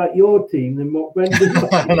worried about your team than what Brendan.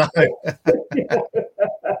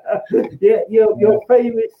 Yeah, your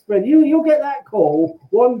favourite spread. You'll get that call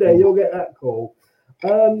one day. You'll get that call.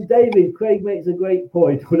 David, Craig makes a great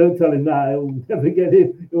point. Well, don't tell him that.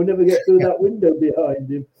 He'll never get through that window behind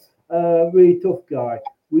him. Really tough guy.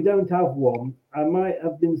 We don't have one. I might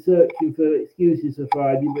have been searching for excuses for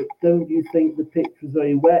Friday, but don't you think the pitch was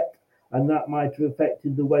very wet and that might have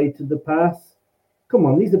affected the weight of the pass? Come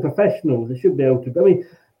on, these are professionals. They should be able to. I mean,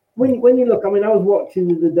 when you look, I mean, I was watching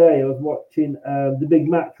the other day. I was watching the Big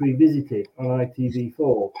Match Revisited on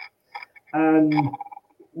ITV4, and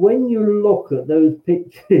when you look at those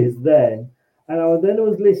pictures then, and I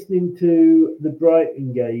was listening to the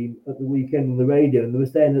Brighton game at the weekend on the radio, and they were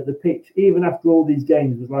saying that the pitch, even after all these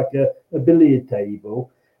games, was like a billiard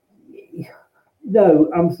table. No,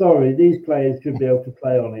 I'm sorry. These players should be able to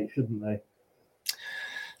play on it, shouldn't they?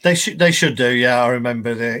 They should do, yeah. I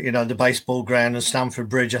remember the baseball ground and Stamford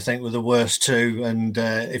Bridge, I think, were the worst too. And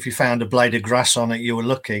if you found a blade of grass on it, you were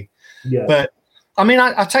lucky. Yeah. But I mean,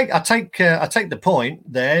 I take the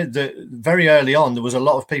point there that very early on there was a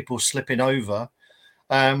lot of people slipping over,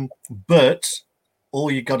 but all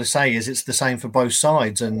you got to say is it's the same for both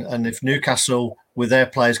sides. And if Newcastle with their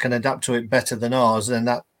players can adapt to it better than ours, then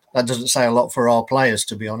that doesn't say a lot for our players,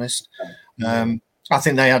 to be honest. I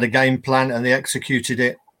think they had a game plan and they executed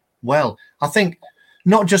it well. I think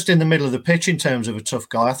not just in the middle of the pitch in terms of a tough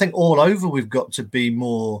guy. I think all over we've got to be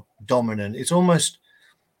more dominant. It's almost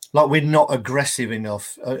like we're not aggressive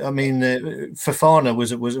enough. I mean, Fofana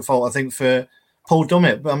was at fault, I think, for Paul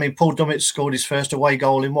Dummett. But I mean, Paul Dummett scored his first away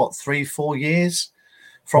goal in 3-4 years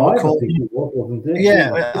from a corner.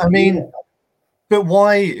 Yeah, I mean, but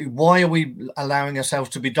why are we allowing ourselves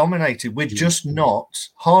to be dominated? We're just not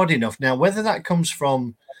hard enough. Now, whether that comes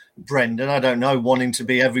from Brendan, I don't know, wanting to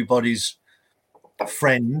be everybody's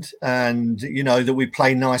friend and, that we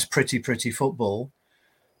play nice, pretty football.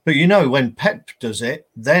 But, when Pep does it,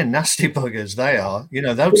 they're nasty buggers. They are.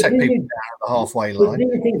 They'll take people down at the halfway line. Do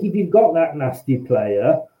you think if you've got that nasty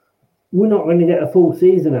player, we're not going to get a full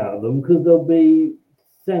season out of them because they'll be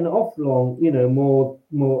sent off more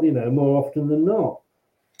often than not?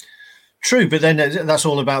 True, but then that's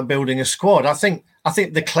all about building a squad. I think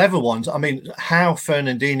the clever ones, I mean, how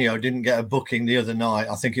Fernandinho didn't get a booking the other night,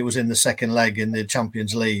 I think it was in the second leg in the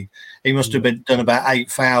Champions League. He must have done about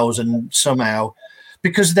 8 fouls and somehow,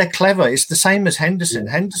 because they're clever. It's the same as Henderson.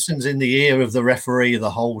 Henderson's in the ear of the referee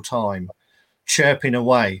the whole time, chirping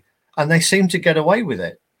away, and they seem to get away with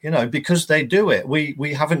it, because they do it.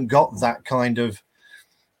 We haven't got that kind of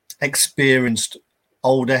experienced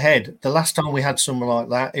older head. The last time we had someone like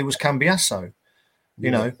that, it was Cambiasso.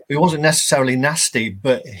 He wasn't necessarily nasty,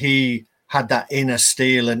 but he had that inner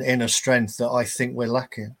steel and inner strength that I think we're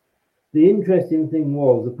lacking. The interesting thing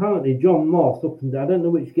was, apparently John Moss, I don't know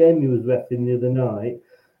which game he was reffing the other night,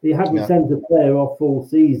 he hadn't sent a player off all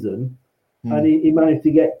season, and he managed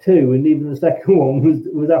to get 2, and even the second one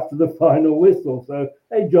was after the final whistle. So,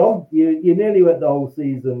 hey, John, you nearly went the whole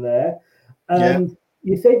season there.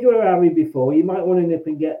 You said you were Harry before. You might want to nip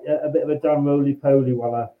and get a bit of a Dan roly-poly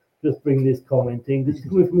while I just bring this comment in. This is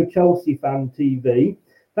coming from a Chelsea fan TV.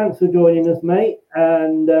 Thanks for joining us, mate.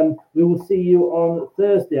 And we will see you on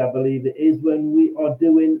Thursday, I believe it is, when we are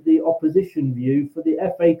doing the opposition view for the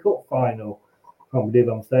FA Cup final. I can't believe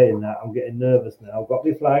I'm saying that. I'm getting nervous now. I've got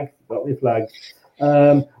my flag.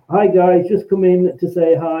 Hi, guys. Just come in to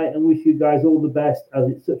say hi and wish you guys all the best as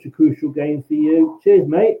it's such a crucial game for you. Cheers,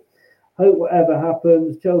 mate. Hope whatever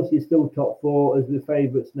happens, Chelsea is still top 4 as the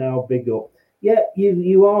favourites now. Big up. Yeah,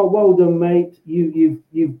 you are. Well done, mate. You're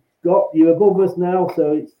above us now,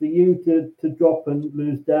 so it's for you to drop and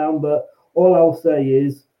lose down. But all I'll say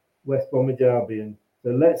is West Bromwich Albion. So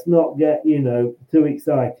let's not get too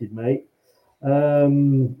excited, mate.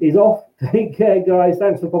 He's off. Take care, guys.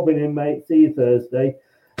 Thanks for popping in, mate. See you Thursday.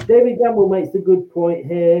 David Gamble makes a good point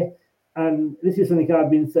here. And this is something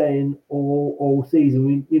I've been saying all season.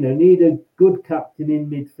 We, need a good captain in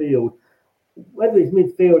midfield. Whether it's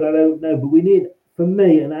midfield, I don't know, but we need, for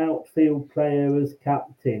me, an outfield player as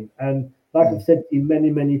captain. And like I've said to you many,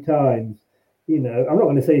 many times, I'm not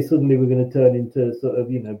going to say suddenly we're going to turn into sort of,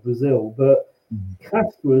 Brazil, but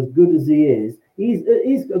Castro, as good as he is,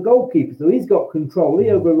 he's a goalkeeper, so he's got control. He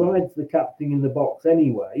overrides the captain in the box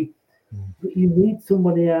anyway. But you need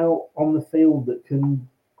somebody out on the field that can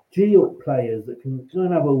G up players, that can go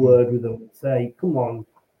and have a word with them and say, come on,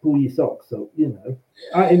 pull your socks up, in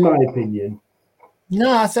my opinion.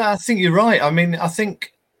 No, I think you're right. I mean, I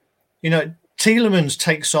think, Tielemans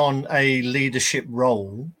takes on a leadership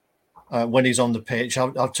role when he's on the pitch.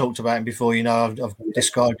 I've talked about him before, I've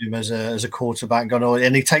described him as a quarterback,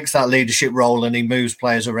 and he takes that leadership role and he moves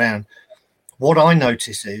players around. What I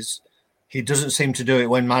notice is he doesn't seem to do it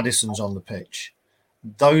when Maddison's on the pitch.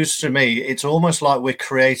 Those, to me, it's almost like we're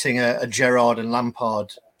creating a Gerrard and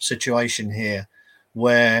Lampard situation here,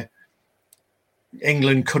 where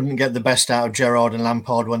England couldn't get the best out of Gerrard and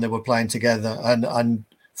Lampard when they were playing together. And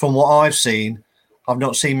from what I've seen, I've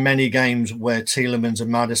not seen many games where Tielemans and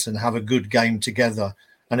Maddison have a good game together.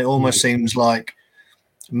 And it almost seems like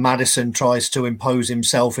Maddison tries to impose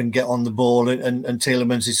himself and get on the ball, and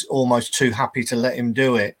Tielemans is almost too happy to let him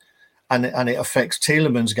do it, and it affects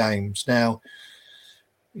Tielemans' games. Now,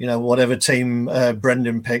 whatever team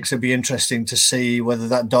Brendan picks, it'd be interesting to see whether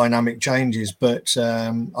that dynamic changes. But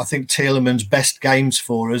I think Tielemans' best games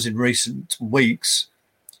for us in recent weeks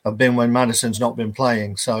have been when Maddison's not been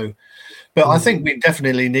playing. So, but I think we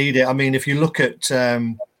definitely need it. I mean, if you look at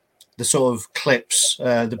the sort of clips,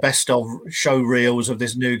 the best of show reels of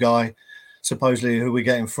this new guy, supposedly who we're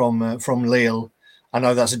getting from Lille. I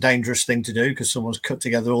know that's a dangerous thing to do because someone's cut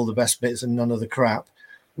together all the best bits and none of the crap.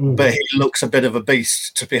 But he looks a bit of a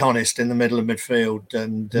beast, to be honest, in the middle of midfield.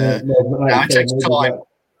 And it takes time.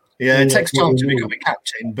 It takes time to become a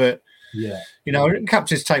captain. But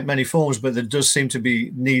captains take many forms. But there does seem to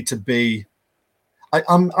need to be.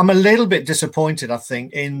 I'm a little bit disappointed, I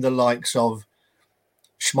think, in the likes of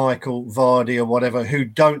Schmeichel, Vardy, or whatever, who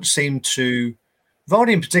don't seem to.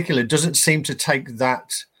 Vardy in particular doesn't seem to take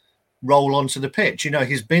that role onto the pitch.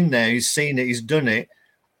 He's been there, he's seen it, he's done it.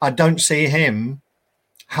 I don't see him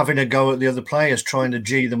having a go at the other players, trying to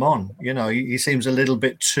G them on. He seems a little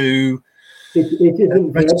bit too. It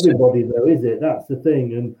isn't for everybody, though, is it? That's the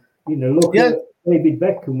thing. And look at David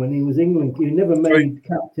Beckham when he was England. He never made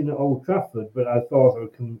captain at Old Trafford, but as far as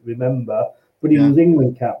I can remember, but he was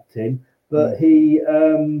England captain. But he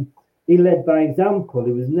led by example.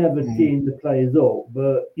 He was never teeing the players up.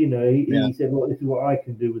 But he said, "Well, this is what I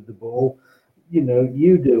can do with the ball.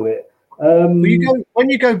 You do it." When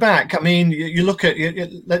you go back, I mean, you look at.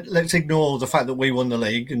 Let's ignore the fact that we won the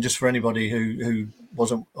league, and just for anybody who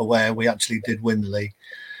wasn't aware, we actually did win the league.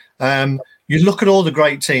 You look at all the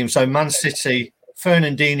great teams. So Man City,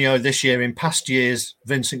 Fernandinho this year. In past years,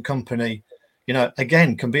 Vincent Kompany.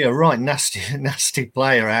 Again, can be a right nasty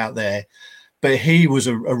player out there, but he was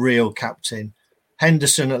a real captain.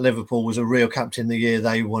 Henderson at Liverpool was a real captain the year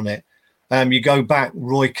they won it. You go back,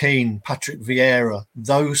 Roy Keane, Patrick Vieira,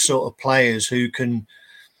 those sort of players who can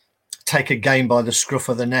take a game by the scruff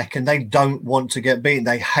of the neck and they don't want to get beaten.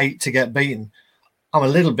 They hate to get beaten. I'm a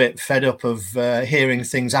little bit fed up of hearing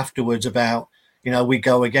things afterwards about, we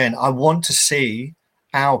go again. I want to see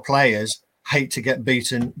our players hate to get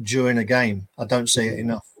beaten during a game. I don't see it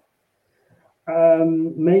enough.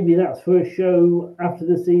 Maybe that's for a show after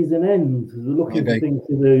the season ends. We're looking for things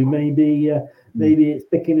to do. Maybe it's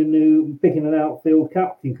picking an outfield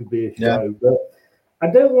captain could be a show. But I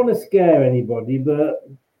don't want to scare anybody. But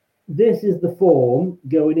this is the form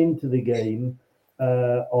going into the game.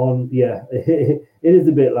 It is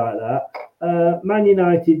a bit like that. Man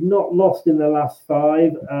United not lost in the last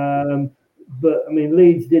 5. But I mean,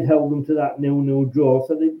 Leeds did hold them to that 0-0 draw.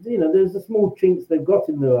 So there's a small chinks they've got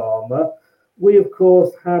in their armour. We of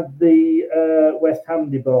course had the West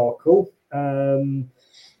Ham debacle.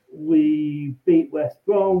 We beat West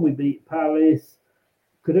Brom. We beat Palace.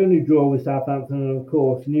 Could only draw with Southampton and of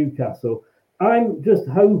course Newcastle. I'm just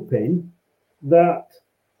hoping that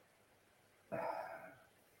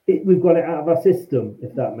we've got it out of our system,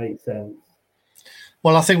 if that makes sense.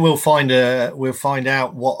 Well, I think we'll find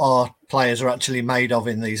out what our players are actually made of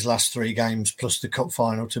in these last 3 games, plus the cup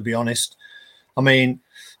final. To be honest, I mean,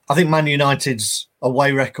 I think Man United's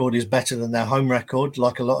away record is better than their home record,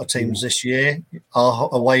 like a lot of teams this year. Our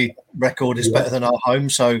away record is better than our home,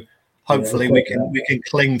 so hopefully we can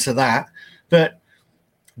cling to that. But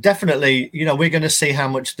definitely, we're going to see how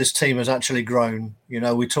much this team has actually grown.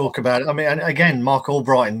 We talk about it. I mean, and again, Mark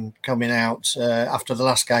Albrighton coming out after the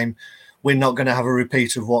last game. We're not going to have a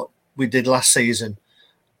repeat of what we did last season.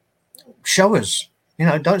 Show us,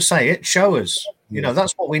 don't say it. Show us,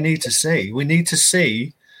 that's what we need to see. We need to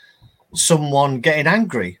see someone getting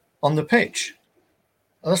angry on the pitch.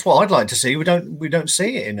 That's what I'd like to see. We don't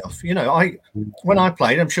see it enough. When I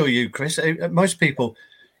played, I'm sure you, Chris, most people,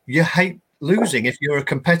 you hate losing. If you're a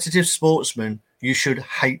competitive sportsman, you should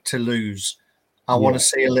hate to lose. I want to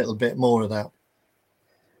see a little bit more of that.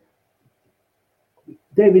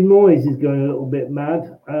 David Moyes is going a little bit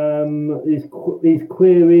mad. He's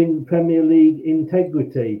querying Premier League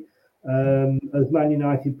integrity as Man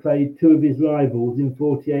United played 2 of his rivals in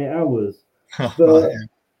 48 hours. But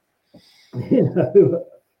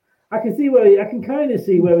I can kind of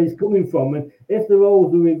see where he's coming from, and if the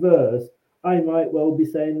roles are reversed, I might well be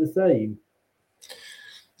saying the same.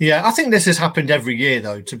 Yeah, I think this has happened every year,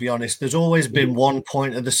 though. To be honest, there's always been one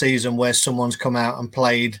point of the season where someone's come out and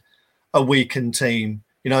played a weakened team,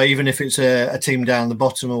 even if it's a team down the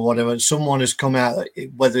bottom or whatever, someone has come out,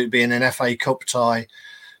 whether it be in an FA Cup tie,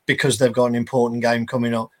 because they've got an important game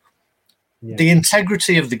coming up. Yeah. The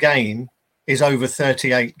integrity of the game is over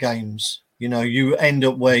 38 games. You end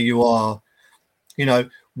up where you are.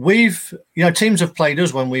 teams have played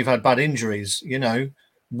us when we've had bad injuries.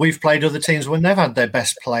 We've played other teams when they've had their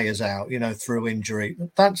best players out, through injury.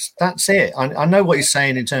 That's it. I know what he's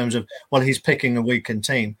saying in terms of, well, he's picking a weakened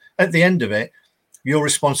team. At the end of it, your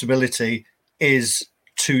responsibility is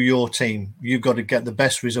to your team. You've got to get the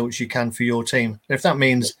best results you can for your team. If that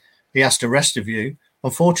means he has to rest of you,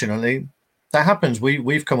 unfortunately, that happens.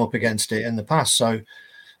 We've come up against it in the past. So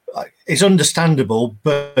it's understandable,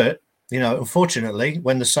 but, unfortunately,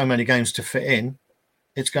 when there's so many games to fit in,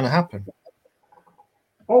 it's going to happen.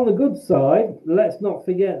 On the good side, let's not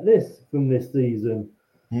forget this from this season.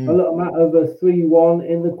 A little matter of a 3-1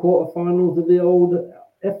 in the quarterfinals of the old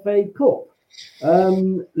FA Cup.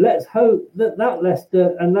 Let's hope that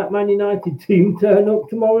Leicester and that Man United team turn up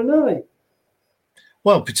tomorrow night.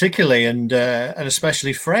 Well, particularly and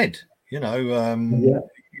especially Fred.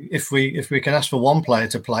 If we can ask for one player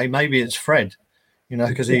to play, maybe it's Fred.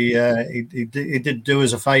 Because he did do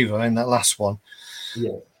us a favour in that last one.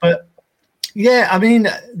 Yeah, but. Yeah, I mean,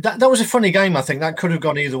 that was a funny game. I think that could have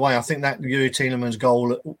gone either way. I think that Youri Tielemans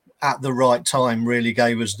goal at the right time really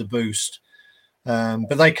gave us the boost.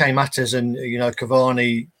 But they came at us and,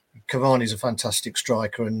 Cavani's a fantastic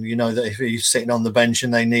striker. And that if he's sitting on the bench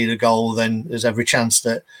and they need a goal, then there's every chance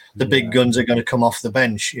that the big guns are going to come off the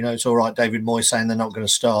bench. It's all right, David Moyes saying they're not going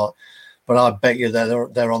to start. But I bet you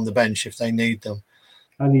they're on the bench if they need them.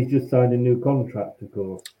 And he's just signed a new contract, of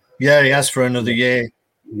course. Yeah, he has for another year.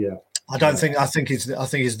 Yeah. I think he's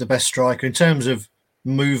the best striker in terms of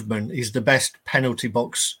movement. He's the best penalty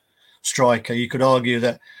box striker. You could argue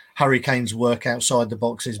that Harry Kane's work outside the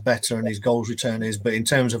box is better and his goals return is, but in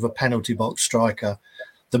terms of a penalty box striker,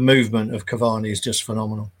 the movement of Cavani is just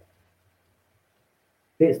phenomenal.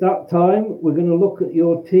 It's that time. We're going to look at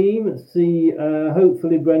your team and see.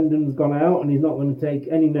 Hopefully, Brendan's gone out and he's not going to take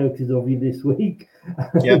any notice of you this week.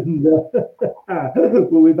 Yep. And,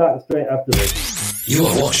 we'll be back straight after this. You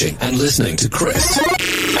are watching and listening to Chris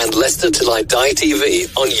and Leicester Till I Die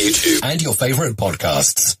TV on YouTube and your favourite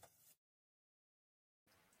podcasts.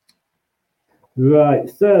 Right,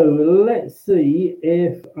 so let's see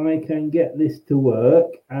if I can get this to work,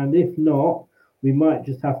 and if not, we might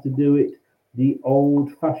just have to do it the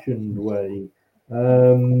old-fashioned way.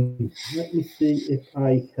 Let me see if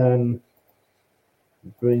I can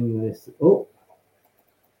bring this up.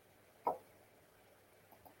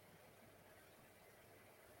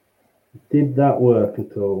 Did that work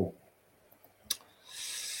at all?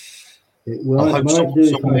 It will. I hope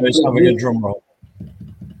someone is having a drum roll.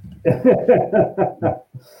 I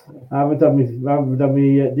haven't done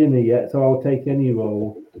my dinner yet, so I'll take any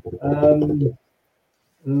roll.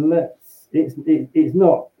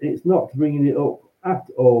 It's not bringing it up at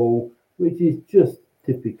all, which is just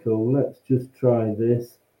typical. Let's just try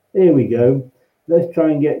this. Here we go. Let's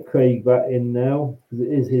try and get Craig back in now, because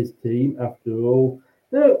it is his team after all.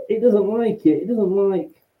 No, it doesn't like it. It doesn't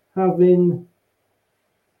like having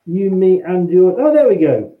you, me, and your. Oh, there we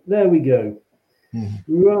go. There we go.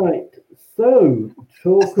 Right. So,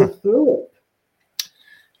 talk us through it.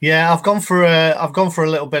 Yeah, I've gone for a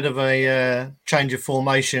little bit of a change of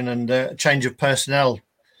formation and a change of personnel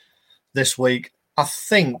this week. I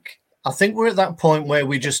think we're at that point where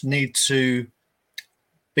we just need to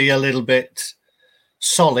be a little bit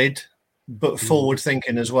solid, but forward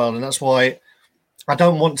thinking as well, and that's why I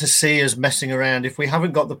don't want to see us messing around. If we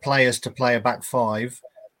haven't got the players to play a back five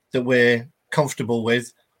that we're comfortable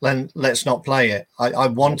with, then let's not play it. I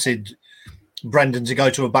wanted Brendan to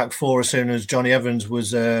go to a back four as soon as Johnny Evans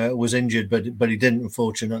was injured, but he didn't,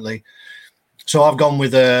 unfortunately. So I've gone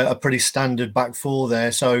with a pretty standard back four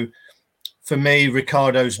there. So for me,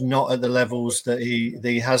 Ricardo's not at the levels that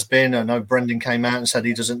he has been. I know Brendan came out and said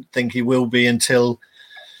he doesn't think he will be until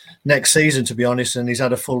next season, to be honest, and he's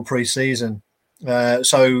had a full pre-season.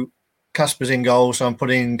 So Kasper's in goal, so I'm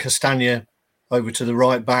putting Castagna over to the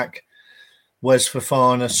right back, Wes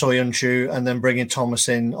Fofana, Soyuncu, and then bringing Thomas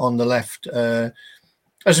in on the left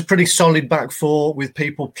as a pretty solid back four with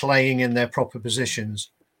people playing in their proper positions.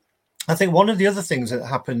 I think one of the other things that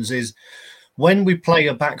happens is when we play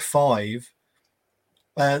a back five,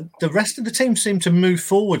 the rest of the team seem to move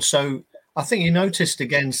forward. So I think you noticed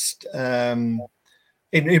against in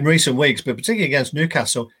recent weeks, but particularly against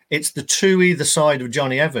Newcastle, it's the two either side of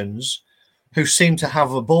Johnny Evans who seem to have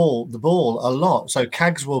the ball a lot. So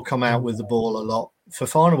Cags will come out with the ball a lot.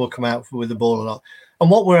 Fofana will come out with the ball a lot.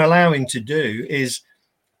 And what we're allowing to do is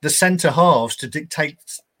the centre halves to dictate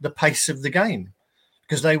the pace of the game,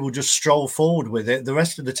 because they will just stroll forward with it. The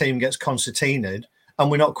rest of the team gets concertinaed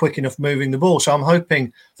and we're not quick enough moving the ball. So I'm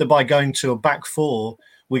hoping that by going to a back four,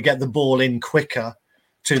 we get the ball in quicker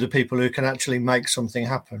to the people who can actually make something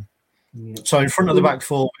happen. Yeah. So in front of the back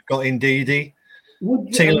four, we've got Ndidi. Would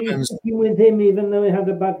you Tielemans. be with him even though he had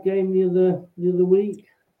a bad game the other week?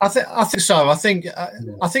 I think so. I think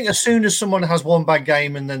as soon as someone has one bad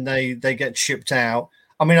game and then they get shipped out.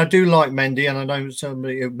 I mean, I do like Mendy, and I know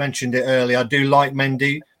somebody mentioned it earlier. I do like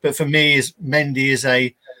Mendy, but for me, Mendy is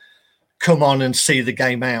a come on and see the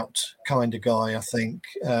game out kind of guy. I think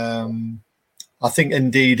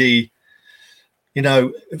Ndidi, you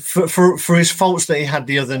know, for his faults that he had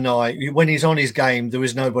the other night, when he's on his game, there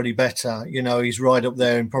is nobody better. You know, he's right up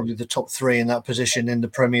there in probably the top 3 in that position in the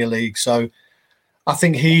Premier League. So I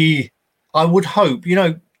think I would hope, you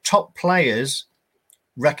know, top players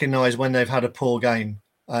recognise when they've had a poor game,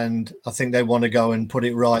 and I think they want to go and put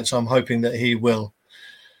it right. So I'm hoping that he will.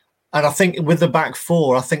 And I think with the back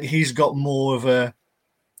four, I think he's got more of a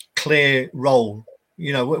clear role.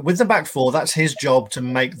 You know, with the back four, that's his job to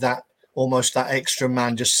make that almost that extra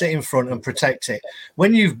man, just sit in front and protect it.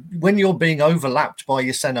 When you're being overlapped by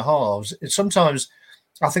your centre halves, sometimes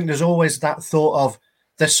I think there's always that thought of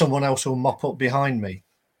there's someone else who'll mop up behind me.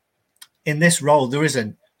 In this role, there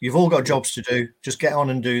isn't. You've all got jobs to do. Just get on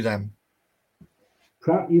and do them.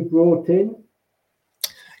 Pratt, you brought in?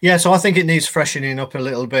 Yeah, so I think it needs freshening up a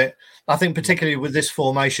little bit. I think particularly with this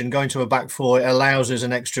formation, going to a back four, it allows us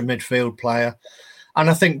an extra midfield player. And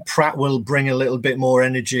I think Pratt will bring a little bit more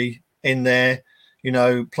energy in there, you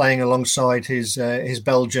know, playing alongside his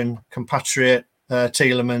Belgian compatriot,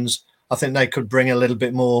 Tielemans. I think they could bring a little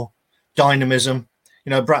bit more dynamism. You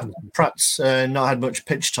know, Pratt's not had much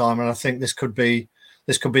pitch time, and I think this could be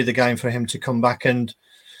the game for him to come back and,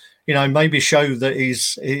 you know, maybe show that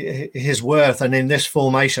his worth. And in this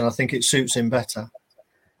formation, I think it suits him better.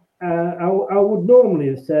 I would normally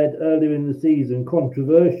have said earlier in the season,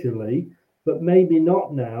 controversially, but maybe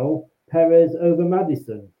not now, Perez over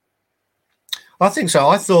Maddison. I think so.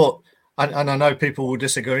 I thought, and I know people will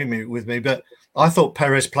disagree with me, but I thought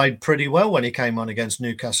Perez played pretty well when he came on against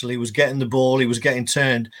Newcastle. He was getting the ball, he was getting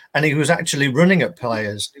turned, and he was actually running at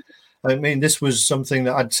players. I mean, this was something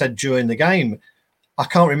that I'd said during the game. I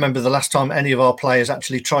can't remember the last time any of our players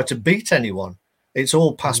actually tried to beat anyone. It's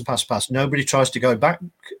all pass. Nobody tries to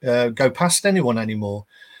go past anyone anymore.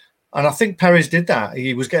 And I think Perez did that.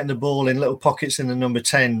 He was getting the ball in little pockets in the number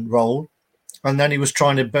 10 role, and then he was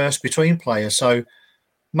trying to burst between players. So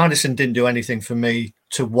Maddison didn't do anything for me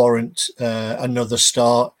to warrant another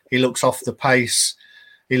start. He looks off the pace.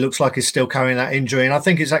 He looks like he's still carrying that injury, and I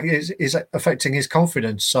think it's affecting his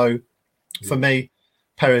confidence. So for me,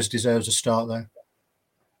 Perez deserves a start there.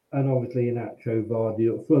 And obviously Iheanacho,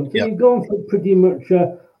 Vardy up front. So you've gone for pretty much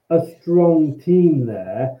a strong team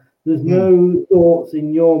there. There's no thoughts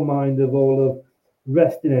in your mind of all of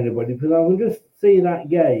resting anybody, because I can just see that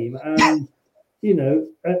game and, you know,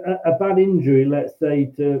 a bad injury, let's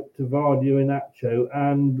say, to Vardy or Iheanacho,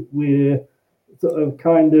 and we're sort of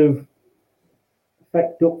kind of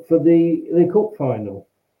fecked up for the cup final.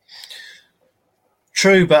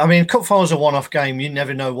 True, but I mean, cup final's a one-off game. You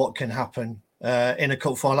never know what can happen in a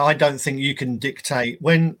cup final. I don't think you can dictate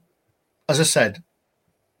when, as I said,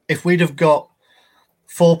 if we'd have got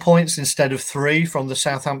 4 points instead of 3 from the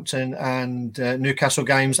Southampton and Newcastle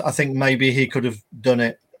games, I think maybe he could have done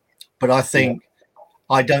it. But I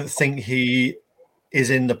don't think he is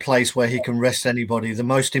in the place where he can rest anybody. The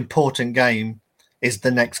most important game is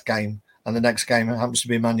the next game, and the next game happens to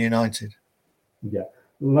be Man United. Yeah.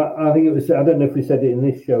 I think it was, I don't know if we said it in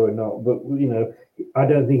this show or not, but, you know, I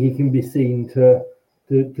don't think he can be seen to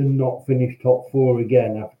not finish top 4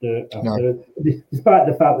 again after despite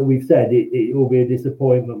the fact that we've said it will be a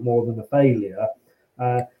disappointment more than a failure.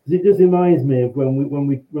 It just reminds me of when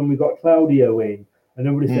we got Claudio in, and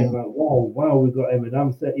everybody saying like, wow, we've got him, and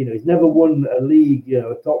I'm saying, you know, he's never won a league, you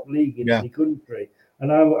know, a top league in any country.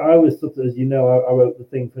 And I was sort of, as you know, I wrote the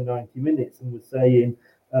thing for 90 minutes and was saying,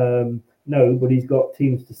 no, but he's got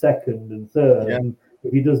teams to second and third. Yeah. And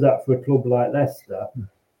if he does that for a club like Leicester,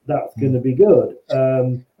 that's going to be good.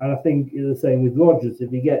 And I think it's the same with Rodgers.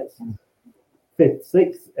 If he gets 5th,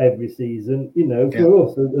 6th every season, you know, for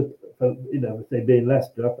us, you know, say being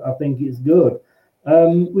Leicester, I think it's good.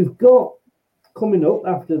 We've got coming up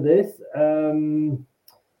after this. Can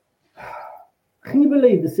you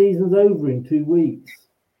believe the season's over in 2 weeks?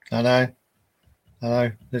 I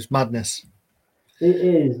know. It's madness. It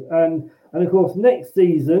is. And of course, next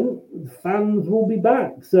season, fans will be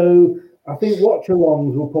back. So I think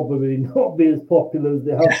watch-alongs will probably not be as popular as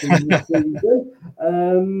they have been this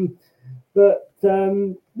season. But,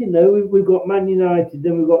 you know, we've got Man United,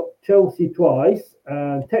 then we've got Chelsea twice,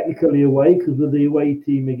 technically away because we're the away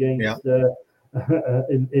team against in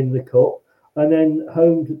the Cup, and then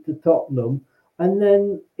home to Tottenham. And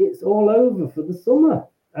then it's all over for the summer.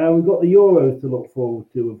 And we've got the Euros to look forward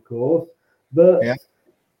to, of course. But the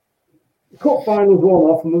Cup final's one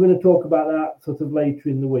off, and we're going to talk about that sort of later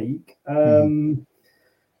in the week.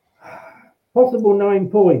 Possible 9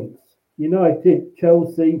 points. United,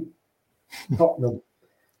 Chelsea, Tottenham.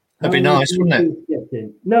 That'd be nice, wouldn't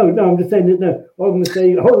it? No, I'm just saying that. No, I'm going to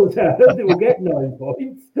say I don't think we'll get 9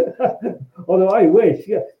 points. Although I wish.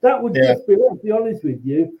 Yeah, that would just be. Let's be honest with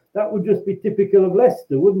you. That would just be typical of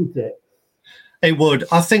Leicester, wouldn't it? It would.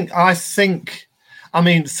 I think. I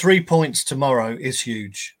mean, 3 points tomorrow is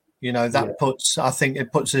huge. That puts. I think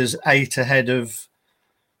it puts us 8 ahead of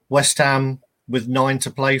West Ham with 9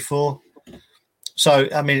 to play for. So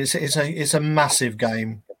I mean, it's a massive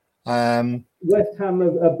game. West Ham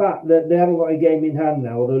are back. They haven't got a game in hand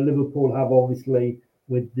now, although Liverpool have, obviously,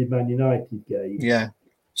 with the Man United game. Yeah.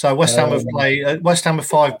 So West Ham have played. West Ham are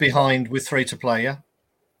 5 behind with 3 to play. Yeah.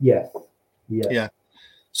 Yes. Yeah. Yeah.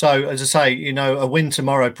 So as I say, a win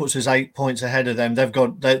tomorrow puts us 8 points ahead of them. They've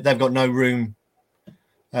got no room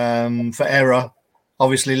for error.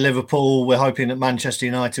 Obviously, Liverpool, we're hoping that Manchester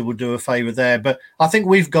United will do a favour there. But I think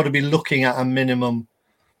we've got to be looking at a minimum.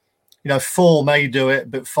 4 may do it,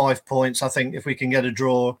 but 5 points. I think if we can get a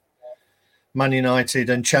draw, Man United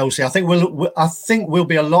and Chelsea, I think we'll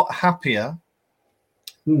be a lot happier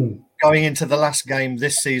going into the last game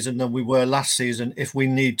this season than we were last season if we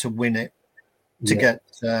need to win it to get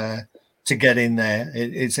in there.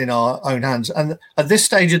 It's in our own hands. And at this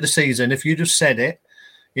stage of the season, if you just said it,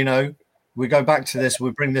 we go back to this, we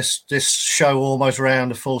bring this show almost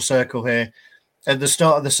around a full circle here. At the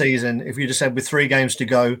start of the season, if you just said with 3 games to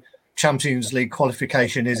go, Champions League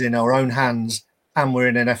qualification is in our own hands and we're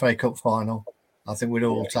in an FA Cup final, I think we'd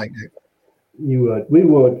all take it. You would. We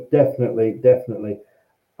would. Definitely.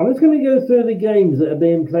 I'm just going to go through the games that are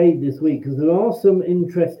being played this week because there are some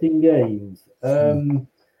interesting games.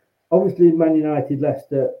 Obviously, Man United,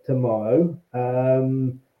 Leicester tomorrow.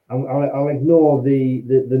 I'll ignore the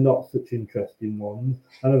not such interesting ones.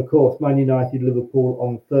 And of course, Man United, Liverpool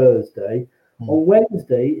on Thursday. On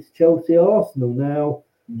Wednesday, it's Chelsea, Arsenal. Now,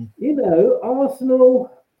 Arsenal,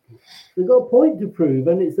 they've got a point to prove,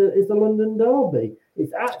 and it's a London derby.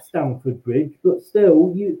 It's at Stamford Bridge, but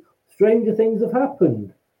still, stranger things have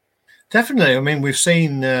happened. Definitely. I mean, we've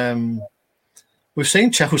seen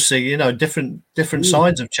Chelsea. Different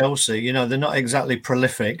sides of Chelsea. They're not exactly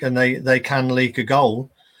prolific, and they can leak a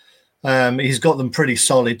goal. He's got them pretty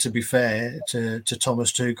solid, to be fair to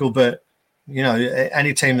Thomas Tuchel. But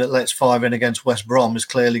any team that lets 5 in against West Brom has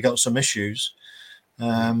clearly got some issues.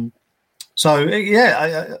 I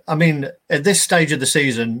mean, at this stage of the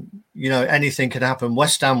season, anything could happen.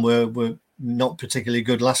 West Ham were not particularly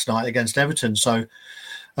good last night against Everton. So,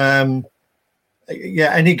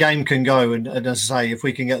 any game can go. And as I say, if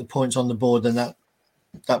we can get the points on the board, then that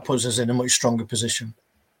puts us in a much stronger position.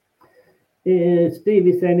 Steve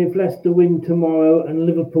is saying if Leicester win tomorrow and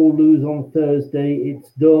Liverpool lose on Thursday, it's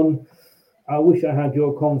done. I wish I had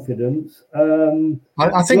your confidence.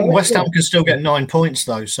 I think West Ham can still get 9 points,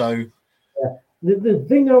 though. So the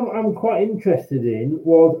thing I'm quite interested in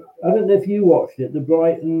was, I don't know if you watched it, the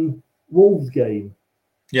Brighton Wolves game.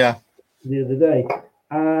 Yeah. The other day,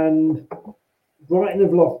 and Brighton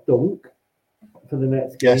have lost Dunk for the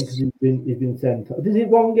next game because he's been sent. Is it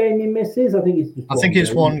one game he misses? I think it's just. I think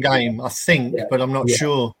it's one game. I think, but I'm not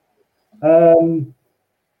sure.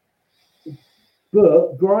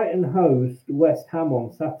 But Brighton host West Ham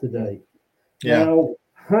on Saturday. Yeah. Now,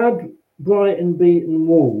 had Brighton beaten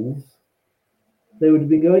Wolves, they would have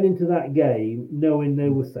been going into that game knowing they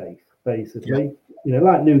were safe, basically. Yeah.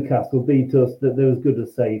 Like Newcastle beat us, that they're as good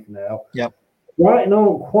as safe now. Yep. Brighton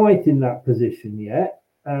aren't quite in that position yet.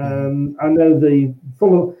 I know the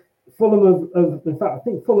Fulham have, in fact, I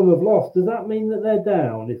think Fulham have lost. Does that mean that they're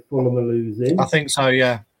down if Fulham are losing? I think so,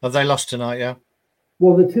 yeah. Have they lost tonight, yeah?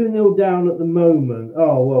 Well, they're 2-0 down at the moment.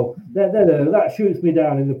 Oh, well, that shoots me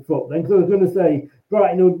down in the foot then, because I was going to say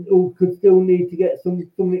Brighton could still need to get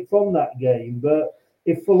something from that game. But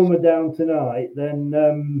if Fulham are down tonight, then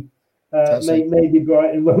maybe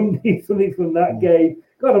Brighton won't need something from that game.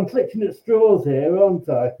 God, I'm clutching at straws here, aren't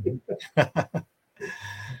I?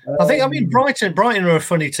 I mean, Brighton are a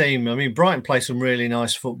funny team. I mean, Brighton play some really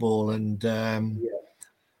nice football, and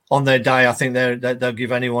on their day, I think they'll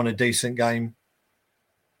give anyone a decent game.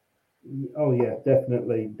 Oh yeah,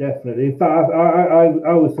 definitely. In fact,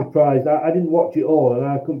 I was surprised. I didn't watch it all, and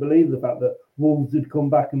I couldn't believe the fact that Wolves had come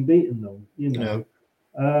back and beaten them.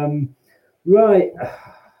 Right,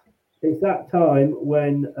 it's that time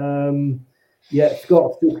when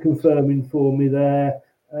Scott's just confirming for me there.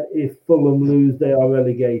 If Fulham lose, they are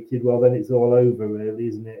relegated. Well, then it's all over, really,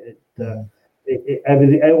 isn't it?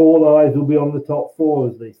 all eyes will be on the top four,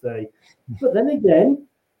 as they say. But then again,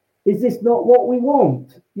 is this not what we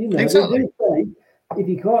want? You know, exactly. They do say, if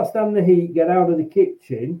you can't stand the heat, get out of the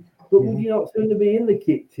kitchen. But would you not sooner be in the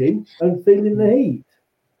kitchen and feeling the heat?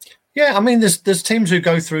 Yeah, I mean, there's teams who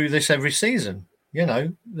go through this every season. You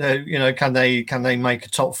know, can they make a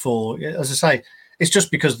top four? As I say, it's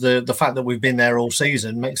just because the fact that we've been there all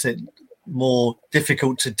season makes it more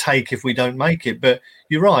difficult to take if we don't make it. But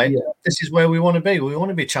you're right. Yeah. This is where we want to be. We want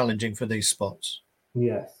to be challenging for these spots.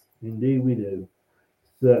 Yes, indeed we do.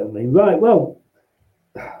 Certainly. Right. Well,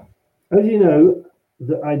 as you know,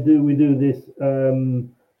 we do this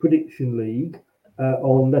prediction league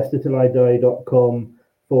on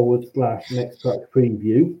LeicesterTillIDie.com/next track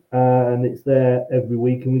preview, and it's there every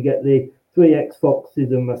week, and we get the 3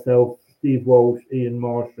 X-Foxes and myself, Steve Walsh, Ian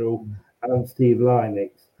Marshall, and Steve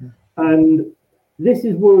Lynix. And this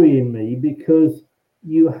is worrying me because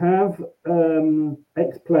you have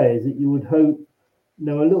ex-players that you would hope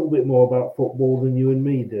know a little bit more about football than you and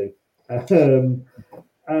me do.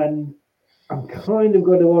 And I'm kind of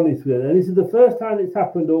got to be honest with it. And this is the first time it's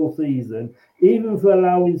happened all season, even for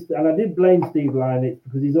allowing, and I did blame Steve Lynix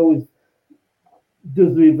because he's always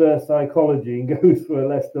does the reverse psychology and goes for a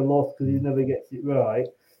Leicester loss because he never gets it right.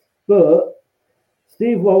 But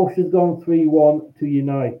Steve Walsh has gone 3-1 to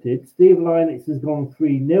United. Steve Lynix has gone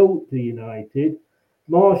 3-0 to United.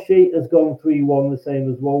 Marshy has gone 3-1, the same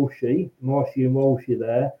as Walshy. Marshy and Walshy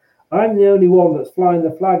there. I'm the only one that's flying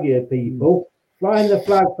the flag here, people. Flying the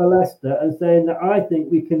flag for Leicester and saying that I think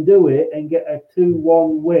we can do it and get a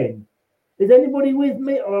 2-1 win. Is anybody with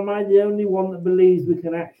me, or am I the only one that believes we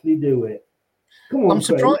can actually do it? Come on,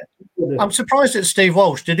 I'm surprised at Steve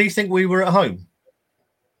Walsh. Did he think we were at home?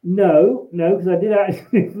 No, because I did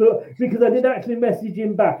actually message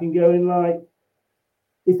him back and going like,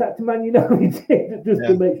 is that to Man United? Just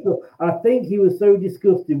to make sure. I think he was so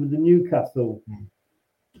disgusted with the Newcastle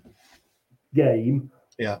game.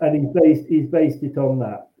 Yeah. And he's based it on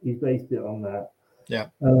that. Yeah.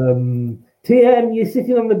 TM, you're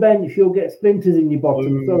sitting on the bench, you'll get splinters in your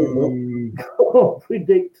bottom. Sorry, can't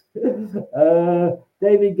predict.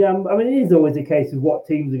 David Gamble, I mean, it is always a case of what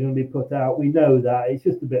teams are going to be put out. We know that. It's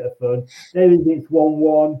just a bit of fun. David thinks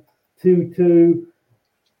 1-1, 2-2.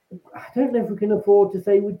 I don't know if we can afford to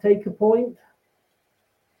say we'd take a point.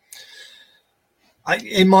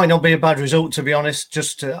 It might not be a bad result, to be honest.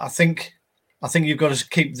 I think you've got to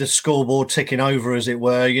keep the scoreboard ticking over, as it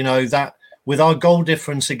were. You know, that with our goal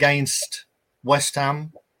difference against West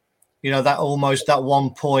Ham, you know, that 1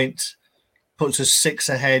 point puts us 6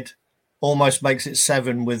 ahead, almost makes it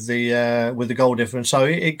 7 with the goal difference. So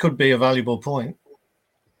it could be a valuable point.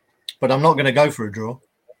 But I'm not going to go for a draw.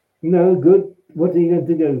 No, good. What are you going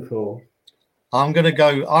to go for? I'm going to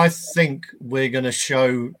go. I think we're going to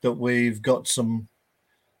show that we've got some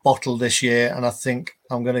bottle this year, and I think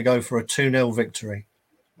I'm going to go for a 2-0 victory.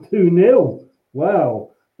 2-0.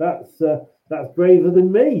 Wow, that's braver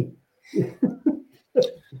than me.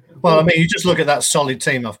 Well, I mean, you just look at that solid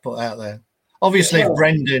team I've put out there. Obviously, if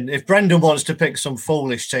Brendan wants to pick some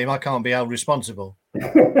foolish team, I can't be held responsible.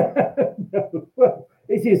 No, well,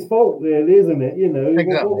 it's his fault, really, isn't it? You know,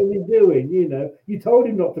 exactly. What was he doing? You know, you told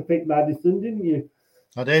him not to pick Maddison, didn't you?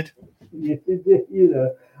 I did. You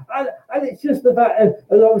know, and it's just the fact,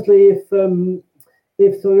 and obviously, if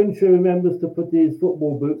Soyuncu remembers to put his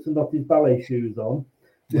football boots and not his ballet shoes on,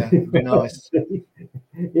 yeah, it'd be nice.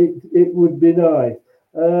 It would be nice.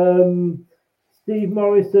 Steve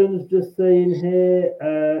Morrison's just saying here,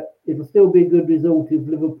 it'll still be a good result if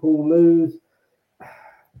Liverpool lose.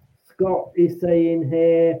 Scott is saying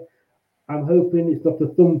here, I'm hoping it's not a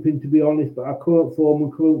thumping, to be honest, but our current form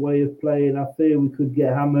and current way of playing, I fear we could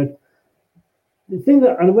get hammered. The thing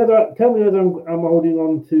that, and tell me whether I'm holding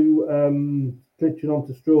on to, clutching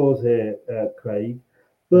onto straws here, Craig,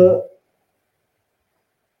 but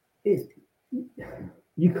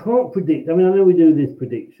you can't predict. I mean, I know we do this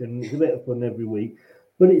prediction, it's a bit of fun every week,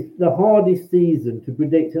 but it's the hardest season to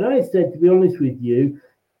predict. And I said, to be honest with you,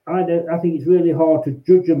 I think it's really hard to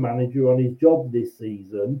judge a manager on his job this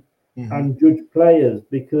season and judge players,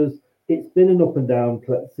 because it's been an up and down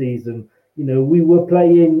season. You know, we were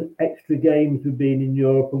playing extra games with being in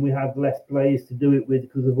Europe, and we had less players to do it with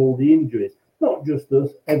because of all the injuries. Not just us,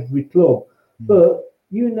 every club. But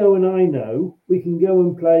you know, and I know, we can go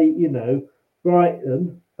and play, you know,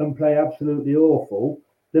 Brighton and play absolutely awful.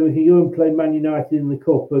 Then we can go and play Man United in the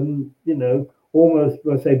Cup and, you know, almost,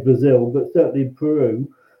 I say Brazil, but certainly Peru.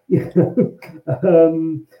 You know,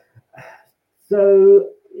 so,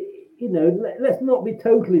 you know, let's not be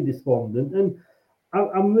totally despondent. And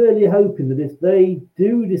I'm really hoping that if they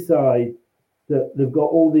do decide that they've got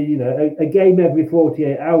all the, a game every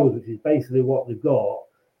 48 hours, which is basically what they've got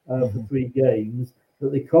for 3 games,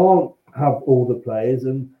 that they can't have all the players,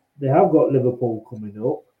 and they have got Liverpool coming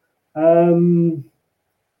up.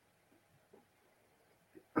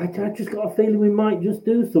 I just got a feeling we might just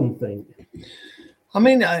do something. I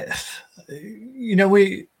mean,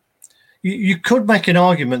 you could make an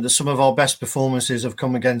argument that some of our best performances have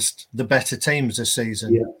come against the better teams this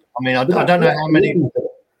season. Yeah. I mean, I don't know how many.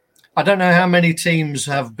 I don't know how many teams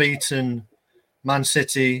have beaten Man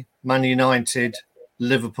City, Man United,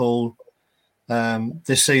 Liverpool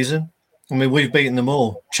this season. I mean, we've beaten them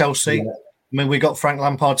all. Chelsea. Yeah. I mean, we got Frank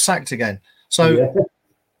Lampard sacked again. So,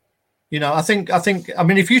 I think. I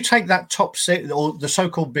mean, if you take that top 6 or the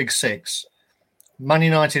so-called big 6, Man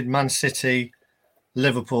United, Man City,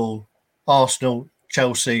 Liverpool, Arsenal,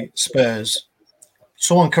 Chelsea, Spurs.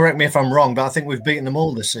 Someone correct me if I'm wrong, but I think we've beaten them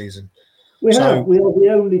all this season. We are the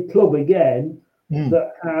only club again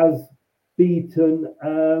that has beaten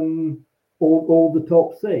all the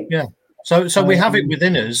top 6. Yeah. So we have it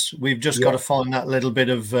within us. We've just got to find that little bit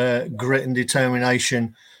of grit and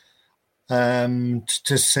determination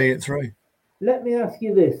to see it through. Let me ask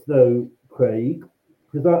you this though, Craig,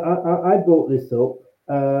 because I brought this up.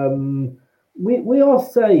 We are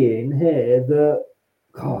saying here that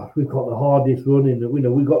we've got the hardest running. That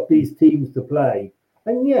we've got these teams to play,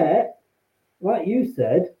 and yet, like you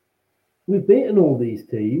said, we've beaten all these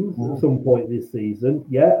teams at some point this season.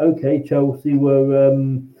 Yeah, okay, Chelsea were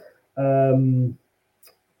under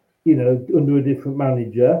a different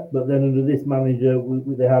manager, but then under this manager,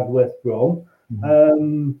 they had West Brom.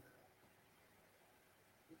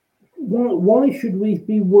 Why should we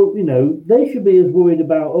be? They should be as worried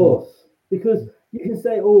about us, because you can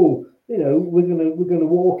say, we're gonna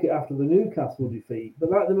walk it after the Newcastle defeat,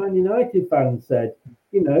 but like the Man United fans said,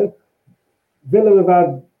 Villa have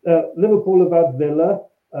had Liverpool have had Villa,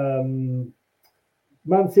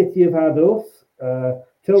 Man City have had us,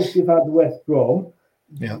 Chelsea have had West Brom.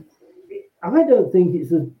 Yeah, I don't think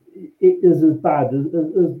it is as bad as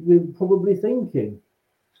we're probably thinking.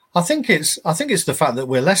 I think it's the fact that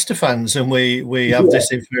we're Leicester fans and we have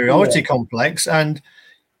this inferiority complex, and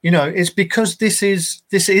it's because this is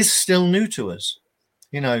still new to us.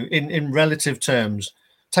 In relative terms,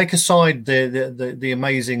 take aside the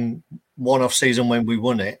amazing one-off season when we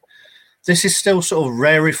won it. This is still sort of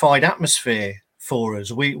rarefied atmosphere for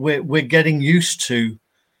us. We're getting used to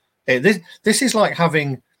it. This is like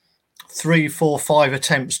having 3, 4, 5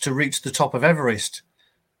 attempts to reach the top of Everest,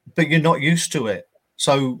 but you're not used to it.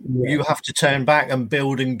 So you have to turn back and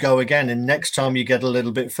build and go again. And next time you get a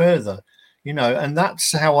little bit further, and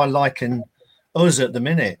that's how I liken us at the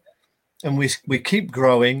minute. And we keep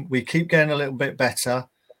growing, we keep getting a little bit better,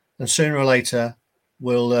 and sooner or later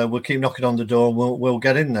we'll keep knocking on the door and we'll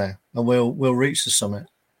get in there and we'll reach the summit.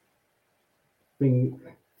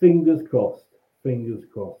 Fingers crossed. Fingers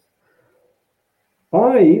crossed.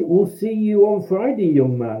 I will see you on Friday,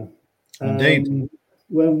 young man. Indeed.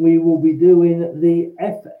 When we will be doing the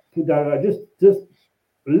just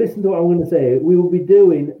listen to what I'm going to say. We will be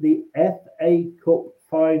doing the FA Cup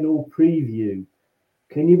final preview.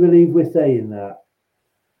 Can you believe we're saying that?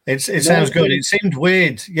 It sounds good. It seemed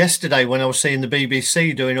weird yesterday when I was seeing the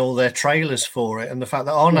BBC doing all their trailers for it, and the fact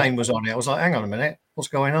that our name was on it. I was like, hang on a minute, what's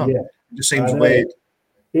going on? Yeah. It just seems weird.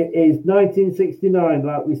 It is 1969,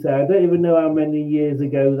 like we say. I don't even know how many years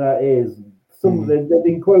ago that is. Some they've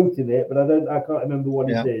been quoting it, but I can't remember what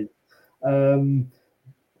it is.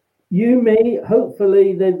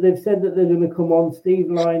 Hopefully they've said that they're going to come on. Steve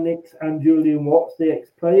Lynix and Julian Watts, the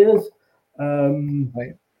ex-players.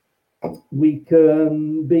 Right. We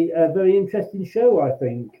can be a very interesting show, I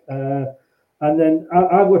think. And then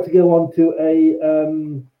I've got to go on to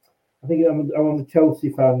I think I'm on the Chelsea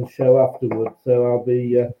fans show afterwards, so I'll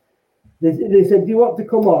be. They said, "Do you want to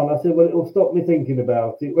come on?" I said, "Well, it'll stop me thinking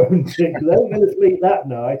about it, won't it? Because I'm going to sleep that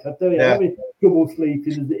night. I tell you, I'm having trouble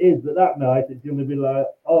sleeping as it is, but that night it's going to be like,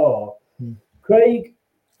 oh." Craig,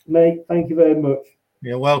 mate, thank you very much.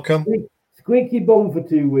 You're welcome. Squeaky bum for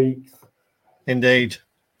 2 weeks. Indeed.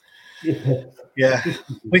 Yeah,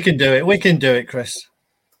 we can do it. We can do it, Chris.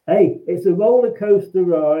 Hey, it's a roller coaster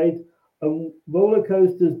ride, and roller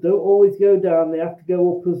coasters don't always go down; they have to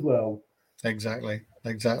go up as well. Exactly.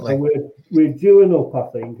 And we're due up, I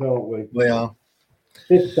think, aren't we? We are.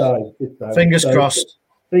 This time. Fingers crossed.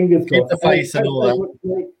 Fingers crossed. Keep the faith and all that. Much,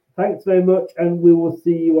 thanks very much, and we will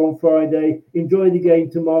see you on Friday. Enjoy the game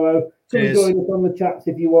tomorrow. Come join us on the chats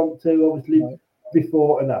if you want to, obviously,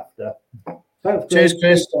 before and after. Thanks, Cheers,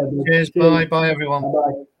 Chris. Cheers. Bye, everyone.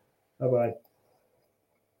 Bye-bye.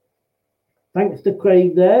 Thanks to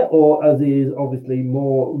Craig there, or as he is obviously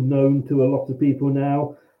more known to a lot of people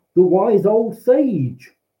now, the wise old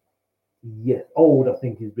sage. Yes, old I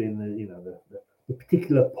think has been the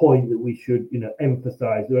particular point that we should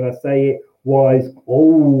emphasize. When I say it, wise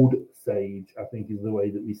old sage, I think is the way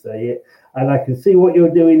that we say it. And I can see what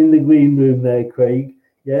you're doing in the green room there, Craig.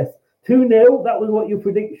 Yes, 2-0. That was what your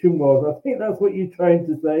prediction was. I think that's what you're trying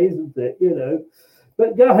to say, isn't it?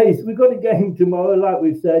 But guys, we've got a game tomorrow, like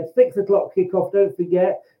we've said, 6 o'clock kickoff. Don't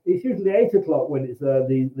forget, it's usually 8 o'clock when it's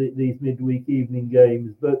these midweek evening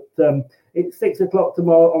games, but it's 6 o'clock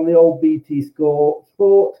tomorrow on the old BT Sport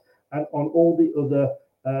and on all the other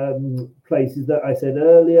places that I said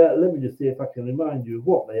earlier. Let me just see if I can remind you of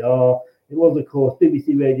what they are. It was, of course,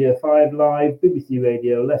 BBC Radio 5 Live, BBC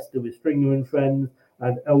Radio Leicester with Stringer and Friends,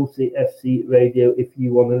 and LCFC Radio if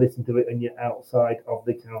you want to listen to it and you're outside of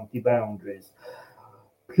the county boundaries.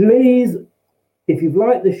 Please, if you've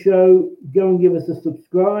liked the show, go and give us a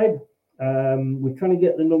subscribe. We're trying to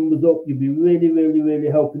get the numbers up. You'll be really, really, really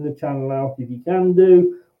helping the channel out if you can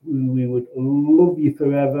do. We would love you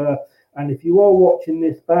forever. And if you are watching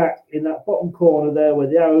this back, in that bottom corner there where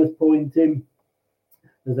the arrow's pointing,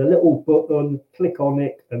 there's a little button. Click on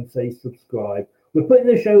it and say subscribe. We're putting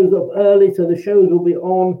the shows up early, so the shows will be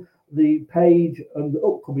on the page and the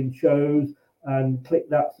upcoming shows, and click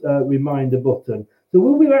that reminder button. So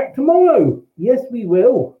we'll be back tomorrow. Yes, we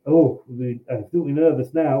will. Oh, I'm feeling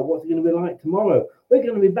nervous now. What's it going to be like tomorrow? We're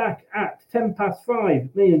going to be back at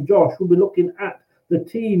 5:10. Me and Josh will be looking at the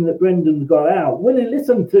team that Brendan's got out. Will he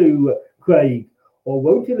listen to Craig or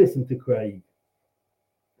won't he listen to Craig?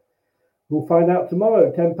 We'll find out tomorrow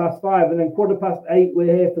at 5:10, and then 8:15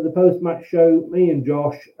 we're here for the post-match show, me and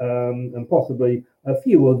Josh, and possibly a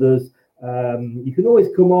few others. You can always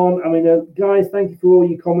come on. I mean, guys, thank you for all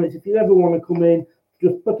your comments. If you ever want to come in,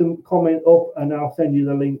 just put a comment up and I'll send you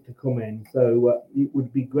the link to come in. So it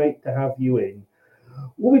would be great to have you in.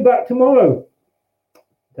 We'll be back tomorrow,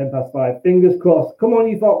 5:10. Fingers crossed. Come on,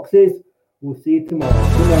 you foxes. We'll see you tomorrow.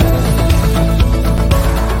 Good night.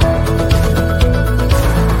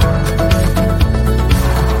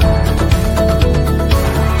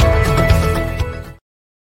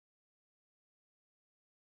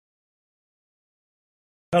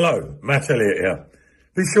 Hello, Matt Elliott here.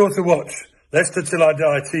 Be sure to watch Leicester Till I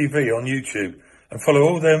Die TV on YouTube and follow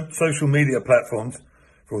all them social media platforms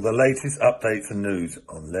for all the latest updates and news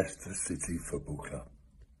on Leicester City Football Club.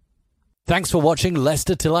 Thanks for watching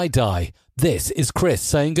Leicester Till I Die. This is Chris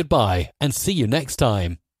saying goodbye and see you next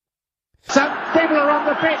time. Some people are on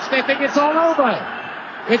the pitch, they think it's all over.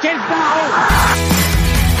 It is now.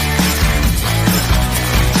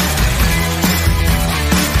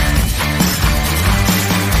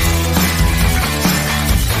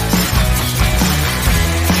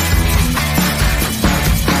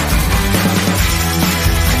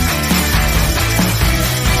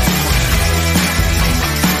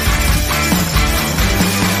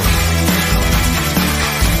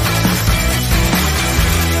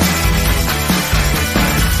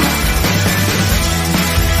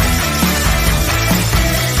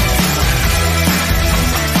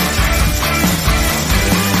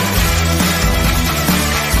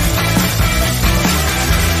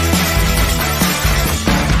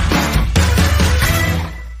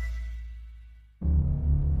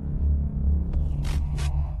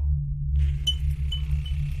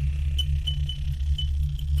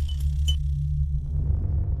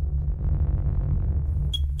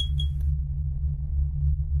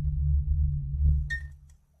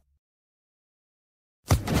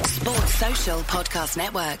 Podcast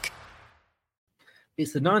Network.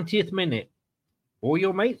 It's the 90th minute. All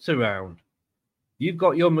your mates around. You've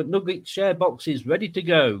got your McNugget share boxes ready to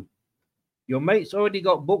go. Your mates already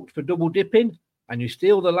got booked for double dipping, and you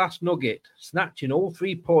steal the last nugget, snatching all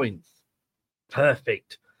 3 points.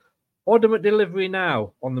 Perfect. Order McDelivery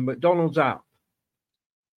now on the McDonald's app.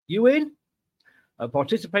 You in? At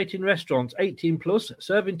participating restaurants, 18 plus,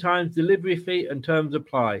 serving times, delivery fee and terms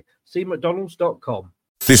apply. See mcdonalds.com.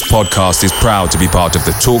 This podcast is proud to be part of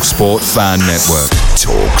the TalkSport Fan Network.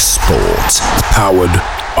 TalkSport.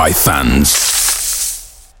 Powered by fans.